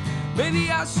sides. Maybe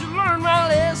I should learn my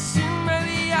lesson,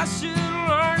 maybe I should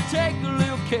learn to take a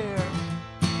little care.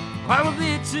 I'm a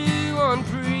bit too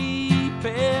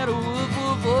unprepared. Woof,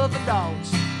 woof, woof for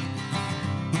dogs.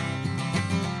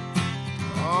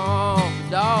 Oh, for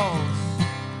dogs.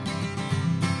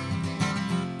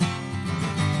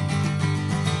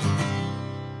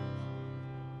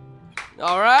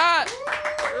 All right.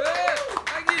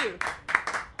 Thank you.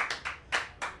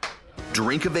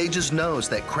 Drink of Ages knows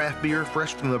that craft beer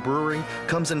fresh from the brewery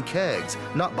comes in kegs,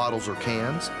 not bottles or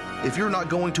cans. If you're not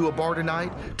going to a bar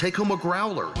tonight, take home a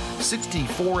growler,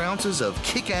 64 ounces of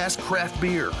kick-ass craft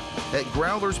beer. At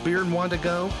Growler's Beer and Wine to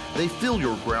Go, they fill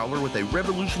your growler with a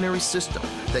revolutionary system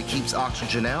that keeps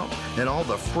oxygen out and all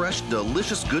the fresh,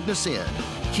 delicious goodness in.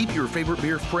 Keep your favorite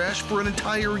beer fresh for an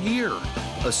entire year,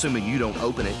 assuming you don't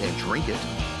open it and drink it.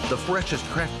 The freshest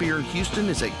craft beer in Houston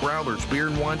is at Growler's Beer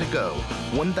and Wine to Go,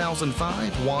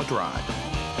 1005 Waugh Drive.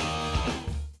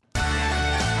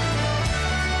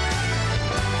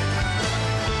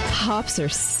 Hops are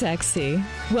sexy.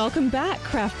 Welcome back,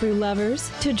 craft brew lovers,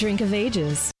 to Drink of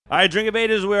Ages. All right, Drink of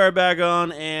Ages, we are back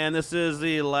on, and this is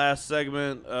the last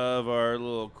segment of our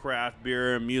little craft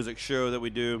beer and music show that we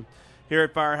do here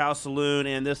at Firehouse Saloon,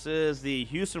 and this is the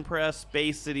Houston Press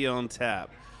Space City on Tap,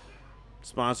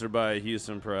 sponsored by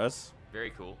Houston Press.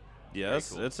 Very cool. Yes,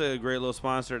 Very cool. It's a great little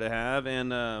sponsor to have,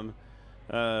 and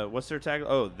what's their tag?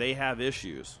 Oh, they have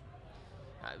issues.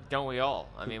 Don't we all?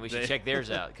 I mean, we should check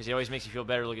theirs out because it always makes you feel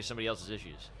better to look at somebody else's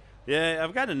issues. Yeah,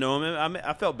 I've gotten to know him.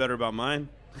 I felt better about mine.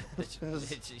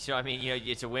 So, I mean, you know,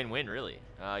 it's a win-win, really.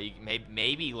 You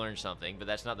maybe learn something, but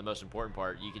that's not the most important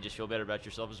part. You can just feel better about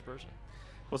yourself as a person.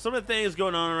 Well, some of the things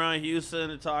going on around Houston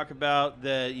to talk about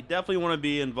that you definitely want to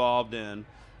be involved in.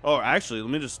 Oh, actually, let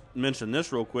me just mention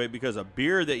this real quick because a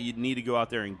beer that you need to go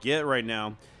out there and get right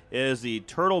now is the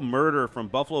Turtle Murder from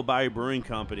Buffalo Bayou Brewing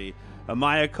Company.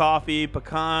 Amaya coffee,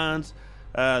 pecans,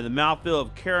 the mouthfeel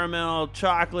of caramel,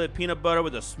 chocolate, peanut butter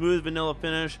with a smooth vanilla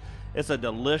finish. It's a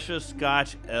delicious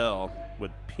Scotch ale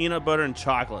with peanut butter and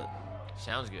chocolate.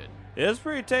 Sounds good. It's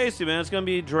pretty tasty, man. It's going to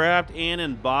be draft and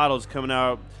in bottles coming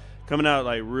out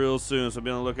like real soon. So be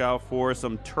on the lookout for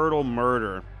some Turtle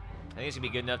Murder. I think it's going to be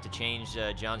good enough to change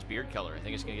John's beard color. I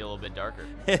think it's going to get a little bit darker.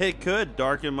 It could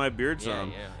darken my beard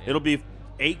some. Yeah. It'll be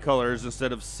 8 colors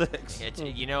instead of 6.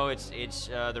 It's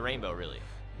the rainbow, really.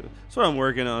 That's what I'm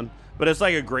working on. But it's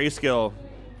like a grayscale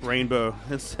rainbow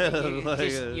instead of like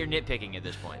you're nitpicking at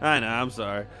this point. I know, I'm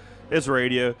sorry. It's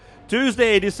radio.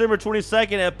 Tuesday, December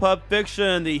 22nd at Pub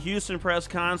Fiction, the Houston Press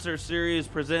Concert Series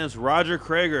presents Roger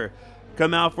Creager.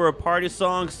 Come out for a party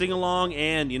song, sing along,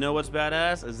 and you know what's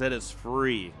badass? Is that it's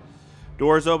free.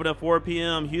 Doors open at 4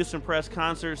 p.m. Houston Press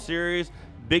Concert Series.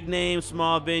 Big name,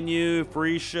 small venue,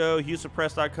 free show,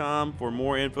 HoustonPress.com for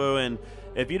more info. And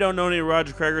if you don't know any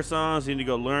Roger Creager songs, you need to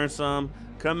go learn some.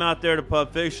 Come out there to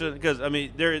Pub Fiction because, I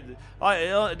mean, it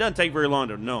doesn't take very long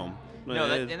to know them. No,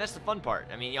 and that's the fun part.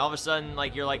 I mean, all of a sudden,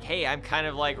 like you're like, hey, I'm kind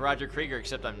of like Roger Creager,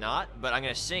 except I'm not. But I'm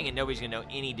going to sing, and nobody's going to know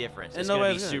any difference. It's going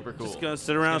to be super cool. Just going to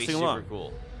sit around and sing along. Super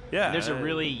cool. Yeah, and there's a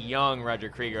really young Roger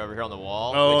Creager over here on the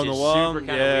wall. Oh, which on the is wall, super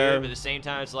kind of weird, but at the same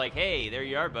time, it's like, hey, there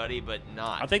you are, buddy, but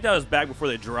not. I think that was back before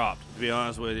they dropped, to be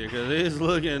honest with you, because he's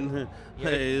looking,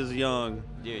 he's young.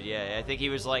 Dude, yeah, I think he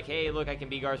was like, hey, look, I can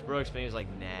be Garth Brooks, but he was like,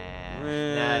 nah,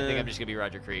 I think I'm just gonna be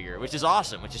Roger Creager, which is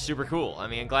awesome, which is super cool. I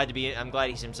mean, I'm glad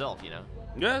he's himself, you know.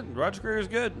 Yeah, Roger Creager's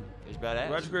good. He's badass.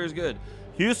 Roger Creager's good.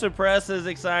 Houston Press is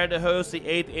excited to host the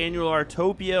 8th annual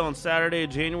Artopia on Saturday,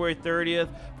 January 30th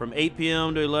from 8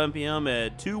 p.m. to 11 p.m.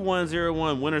 at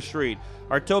 2101 Winter Street.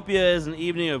 Artopia is an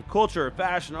evening of culture,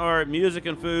 fashion, art, music,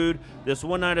 and food. This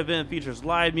one-night event features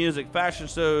live music, fashion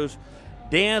shows,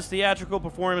 Dance, theatrical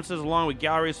performances, along with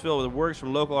galleries filled with works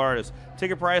from local artists.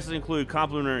 Ticket prices include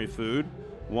complimentary food,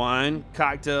 wine,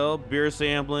 cocktail, beer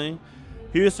sampling.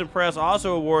 Houston Press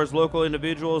also awards local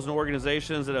individuals and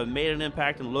organizations that have made an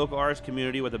impact in the local arts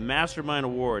community with a Mastermind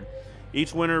Award.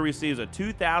 Each winner receives a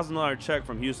 $2,000 check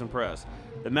from Houston Press.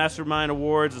 The Mastermind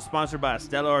Awards is sponsored by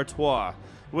Stella Artois,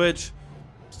 which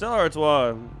Stella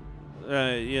Artois,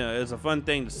 is a fun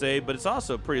thing to say, but it's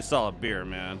also a pretty solid beer,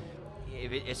 man.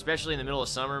 Especially in the middle of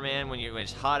summer, man, when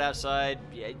it's hot outside,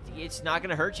 it's not going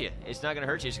to hurt you. It's not going to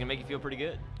hurt you. It's going to make you feel pretty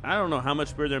good. I don't know how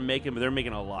much beer they're making, but they're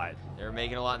making a lot. They're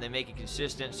making a lot, and they make it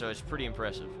consistent, so it's pretty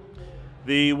impressive.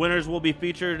 The winners will be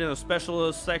featured in a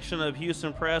special section of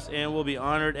Houston Press and will be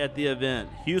honored at the event.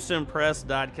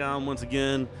 HoustonPress.com. Once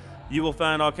again, you will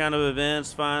find all kind of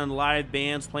events, find live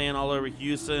bands playing all over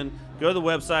Houston. Go to the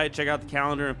website, check out the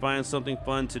calendar, and find something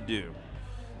fun to do.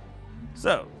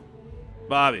 So,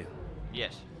 Bobby.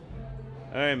 Yes.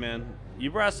 All right, man.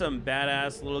 You brought some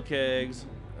badass little kegs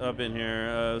up in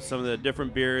here, some of the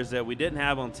different beers that we didn't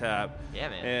have on tap. Yeah,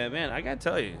 man. And, man, I got to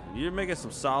tell you, you're making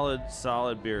some solid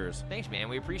beers. Thanks, man.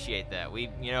 We appreciate that. We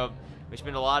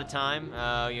spend a lot of time.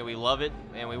 We love it,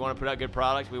 and we want to put out good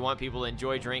products. We want people to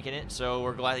enjoy drinking it, so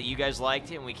we're glad that you guys liked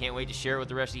it, and we can't wait to share it with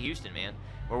the rest of Houston, man.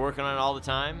 We're working on it all the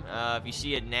time. If you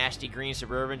see a nasty green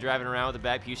Suburban driving around with a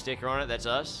Back Pew sticker on it, that's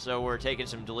us. So we're taking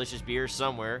some delicious beers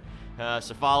somewhere.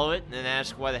 So follow it, and then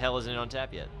ask why the hell isn't it on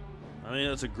tap yet. I mean,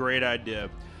 that's a great idea.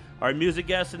 Our music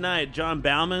guest tonight, John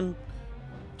Bauman,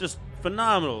 just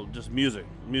phenomenal,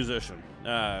 musician.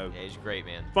 Yeah, he's great,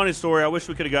 man. Funny story. I wish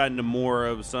we could have gotten to more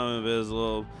of some of his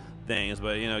little things,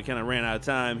 but kind of ran out of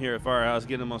time here at Firehouse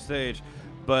getting him on stage.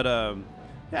 But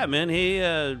yeah, man, he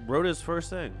wrote his first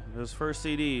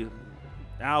CD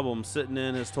album, sitting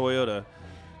in his Toyota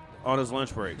on his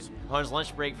lunch breaks. On his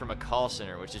lunch break from a call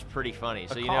center, which is pretty funny.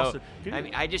 So,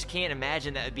 I just can't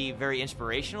imagine that would be very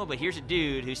inspirational, but here's a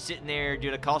dude who's sitting there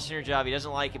doing a call center job. He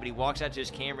doesn't like it, but he walks out to his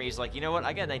camera. He's like, you know what?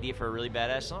 I got an idea for a really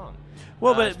badass song.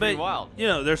 Well, it's pretty wild.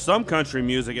 There's some country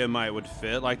music it might would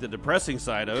fit, like the depressing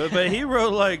side of it, but he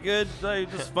wrote good,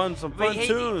 just some fun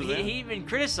tunes. He even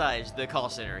criticized the call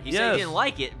center. He said he didn't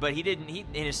like it, but he didn't.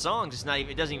 In his songs,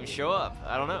 it doesn't even show up.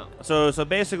 I don't know. So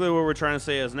basically, what we're trying to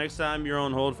say is, next time you're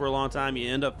on hold for a long time, you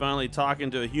end up finally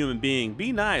talking to a human being.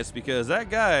 Be nice, because that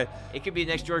guy. It could be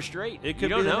the next George Strait. It could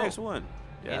be the next one.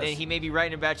 Yes. And then he may be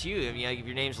writing about you. If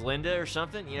your name's Linda or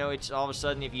something, it's all of a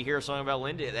sudden, if you hear a song about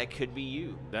Linda, that could be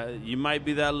you. You might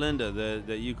be that Linda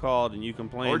that you called and you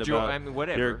complained about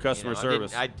whatever. Your customer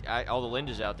service. All the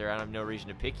Lindas out there, I have no reason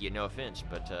to pick you, no offense,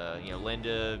 but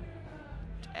Linda,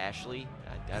 Ashley,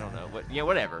 I don't know,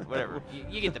 whatever.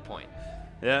 You get the point.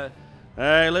 Yeah. All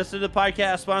right, listen to the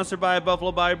podcast sponsored by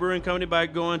Buffalo Bayou Brewing Company by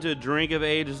going to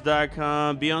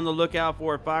drinkofages.com. Be on the lookout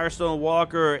for Firestone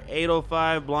Walker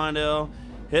 805 Blonde Ale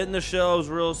hitting the shelves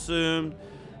real soon.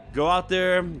 Go out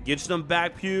there, get you some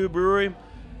Back Pew Brewery.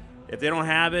 If they don't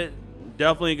have it,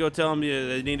 definitely go tell them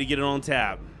they need to get it on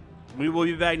tap. We will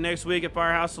be back next week at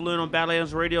Firehouse Saloon on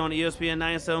Badlands Radio on ESPN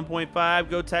 97.5.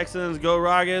 Go Texans, go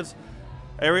Rockets.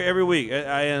 Every week,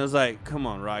 I was like, come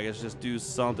on, Rockets, just do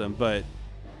something, but...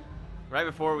 Right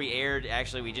before we aired,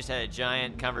 actually, we just had a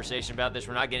giant conversation about this.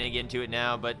 We're not going to get into it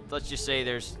now, but let's just say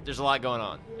there's a lot going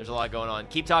on. There's a lot going on.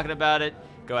 Keep talking about it.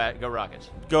 Go Rockets.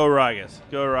 Go Rockets.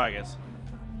 Go Rockets.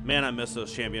 Man, I miss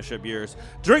those championship years.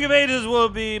 Drink of Ages will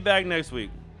be back next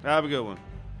week. Have a good one.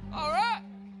 All right.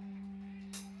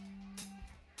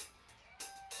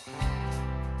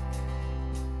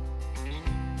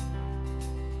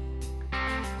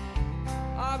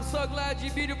 I'm so glad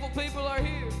you beautiful people are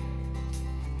here.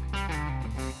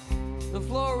 The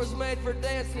floor was made for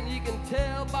dancing, you can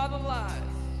tell by the lights.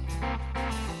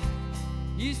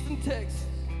 Houston, Texas.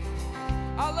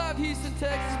 I love Houston,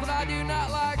 Texas, but I do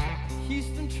not like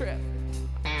Houston traffic.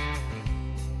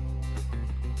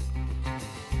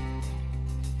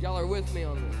 Y'all are with me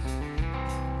on this.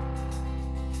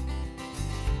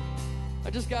 I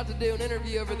just got to do an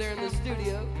interview over there in the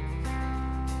studio.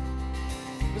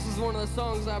 This is one of the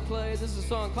songs I played. This is a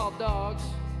song called Dogs.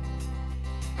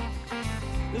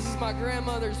 This is my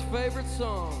grandmother's favorite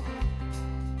song.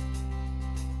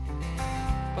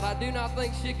 But I do not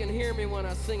think she can hear me when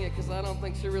I sing it, because I don't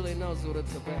think she really knows what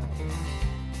it's about.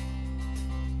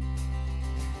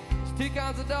 There's two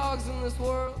kinds of dogs in this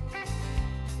world.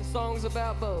 The song's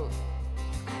about both.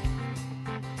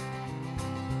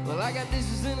 Well, I got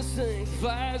dishes in the sink,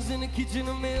 flies in the kitchen,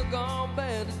 a meal gone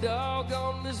bad, a dog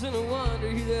gone missing, a wonder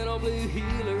he that old blue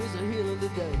healer is a healing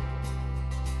today.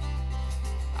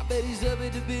 bet he's up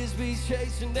at the Bisbee's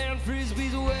chasing down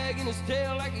frisbees, wagging his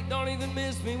tail like he don't even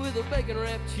miss me, with a bacon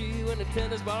wrapped chew and a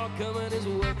tennis ball coming his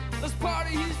way. Let's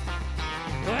party, Houston.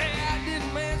 Hey, I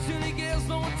didn't mention he gets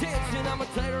no attention. I'm a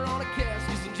tater on a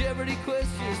casket, some Jeopardy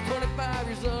questions. 25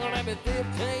 years old, happy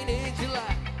 15 in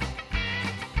July.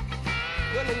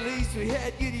 Well, at least we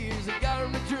had good years. I got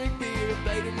him to drink beer,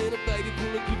 bathed him in a baby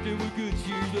pool and cooked him with good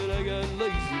cheers. But I got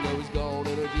lazy, now he's gone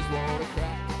and I just wanna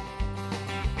cry.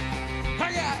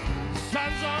 I got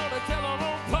signs on a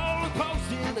telephone pole and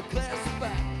posting the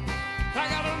classified. I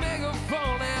got a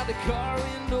megaphone out the car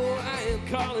window. I am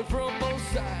calling from both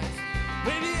sides.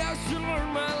 Maybe I should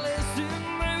learn my lesson.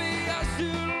 Maybe I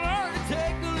should learn to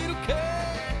take a little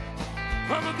care.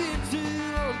 I'm a bit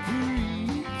too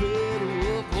unprepared.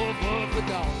 Woof, woof, woof, the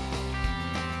dog.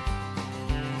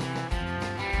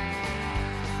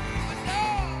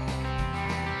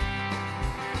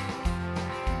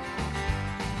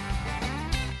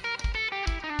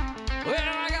 Well,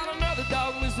 I got another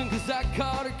dog missing 'cause I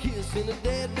caught her kissing a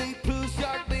deadbeat blue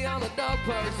shark beyond a dog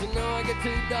person. Now I got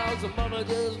 2 dogs and mama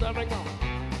does nothing on.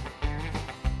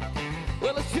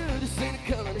 Well, I should have seen it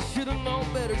coming, I should have known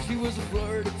better. She was a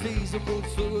flirt, a tease, a mood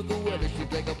swing with the weather. She'd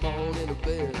take a bone in a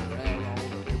bed, right on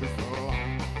her every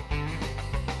furlong.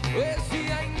 Well, she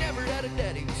ain't never had a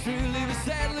daddy, truly, but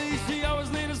sadly, she always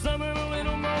needed something a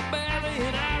little more badly.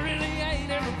 And I really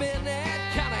ain't ever been that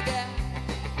kind of guy.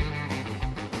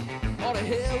 Oh, to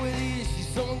hell with you, she's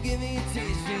someone give me a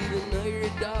tissue. To know you're a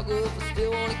dog up, I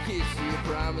still wanna kiss you. I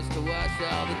promise to wash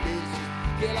all the dishes,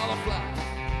 kill all the flies.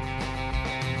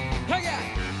 I got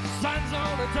signs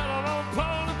on the telephone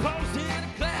pole and posted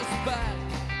classified.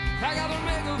 I got a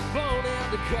megaphone out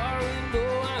the car window.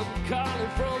 I'm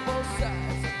calling from both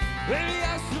sides. Maybe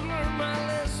I should learn my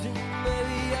lesson.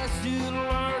 Maybe I should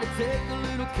learn to take a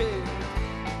little care.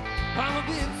 I'm a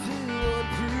bit too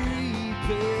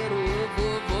unprepared. Woof,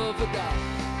 woof, woof, a dog.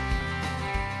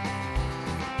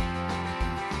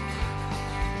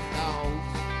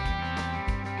 Dogs.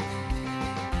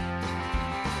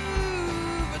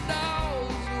 Ooh, the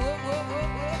dogs. Woof, woof,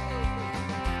 woof, woof.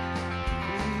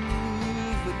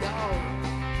 Ooh, the dogs.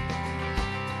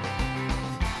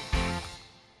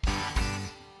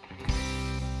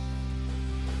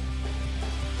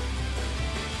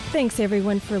 Thanks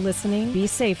everyone for listening. Be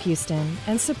safe, Houston,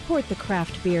 and support the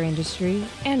craft beer industry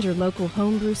and your local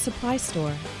homebrew supply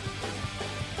store.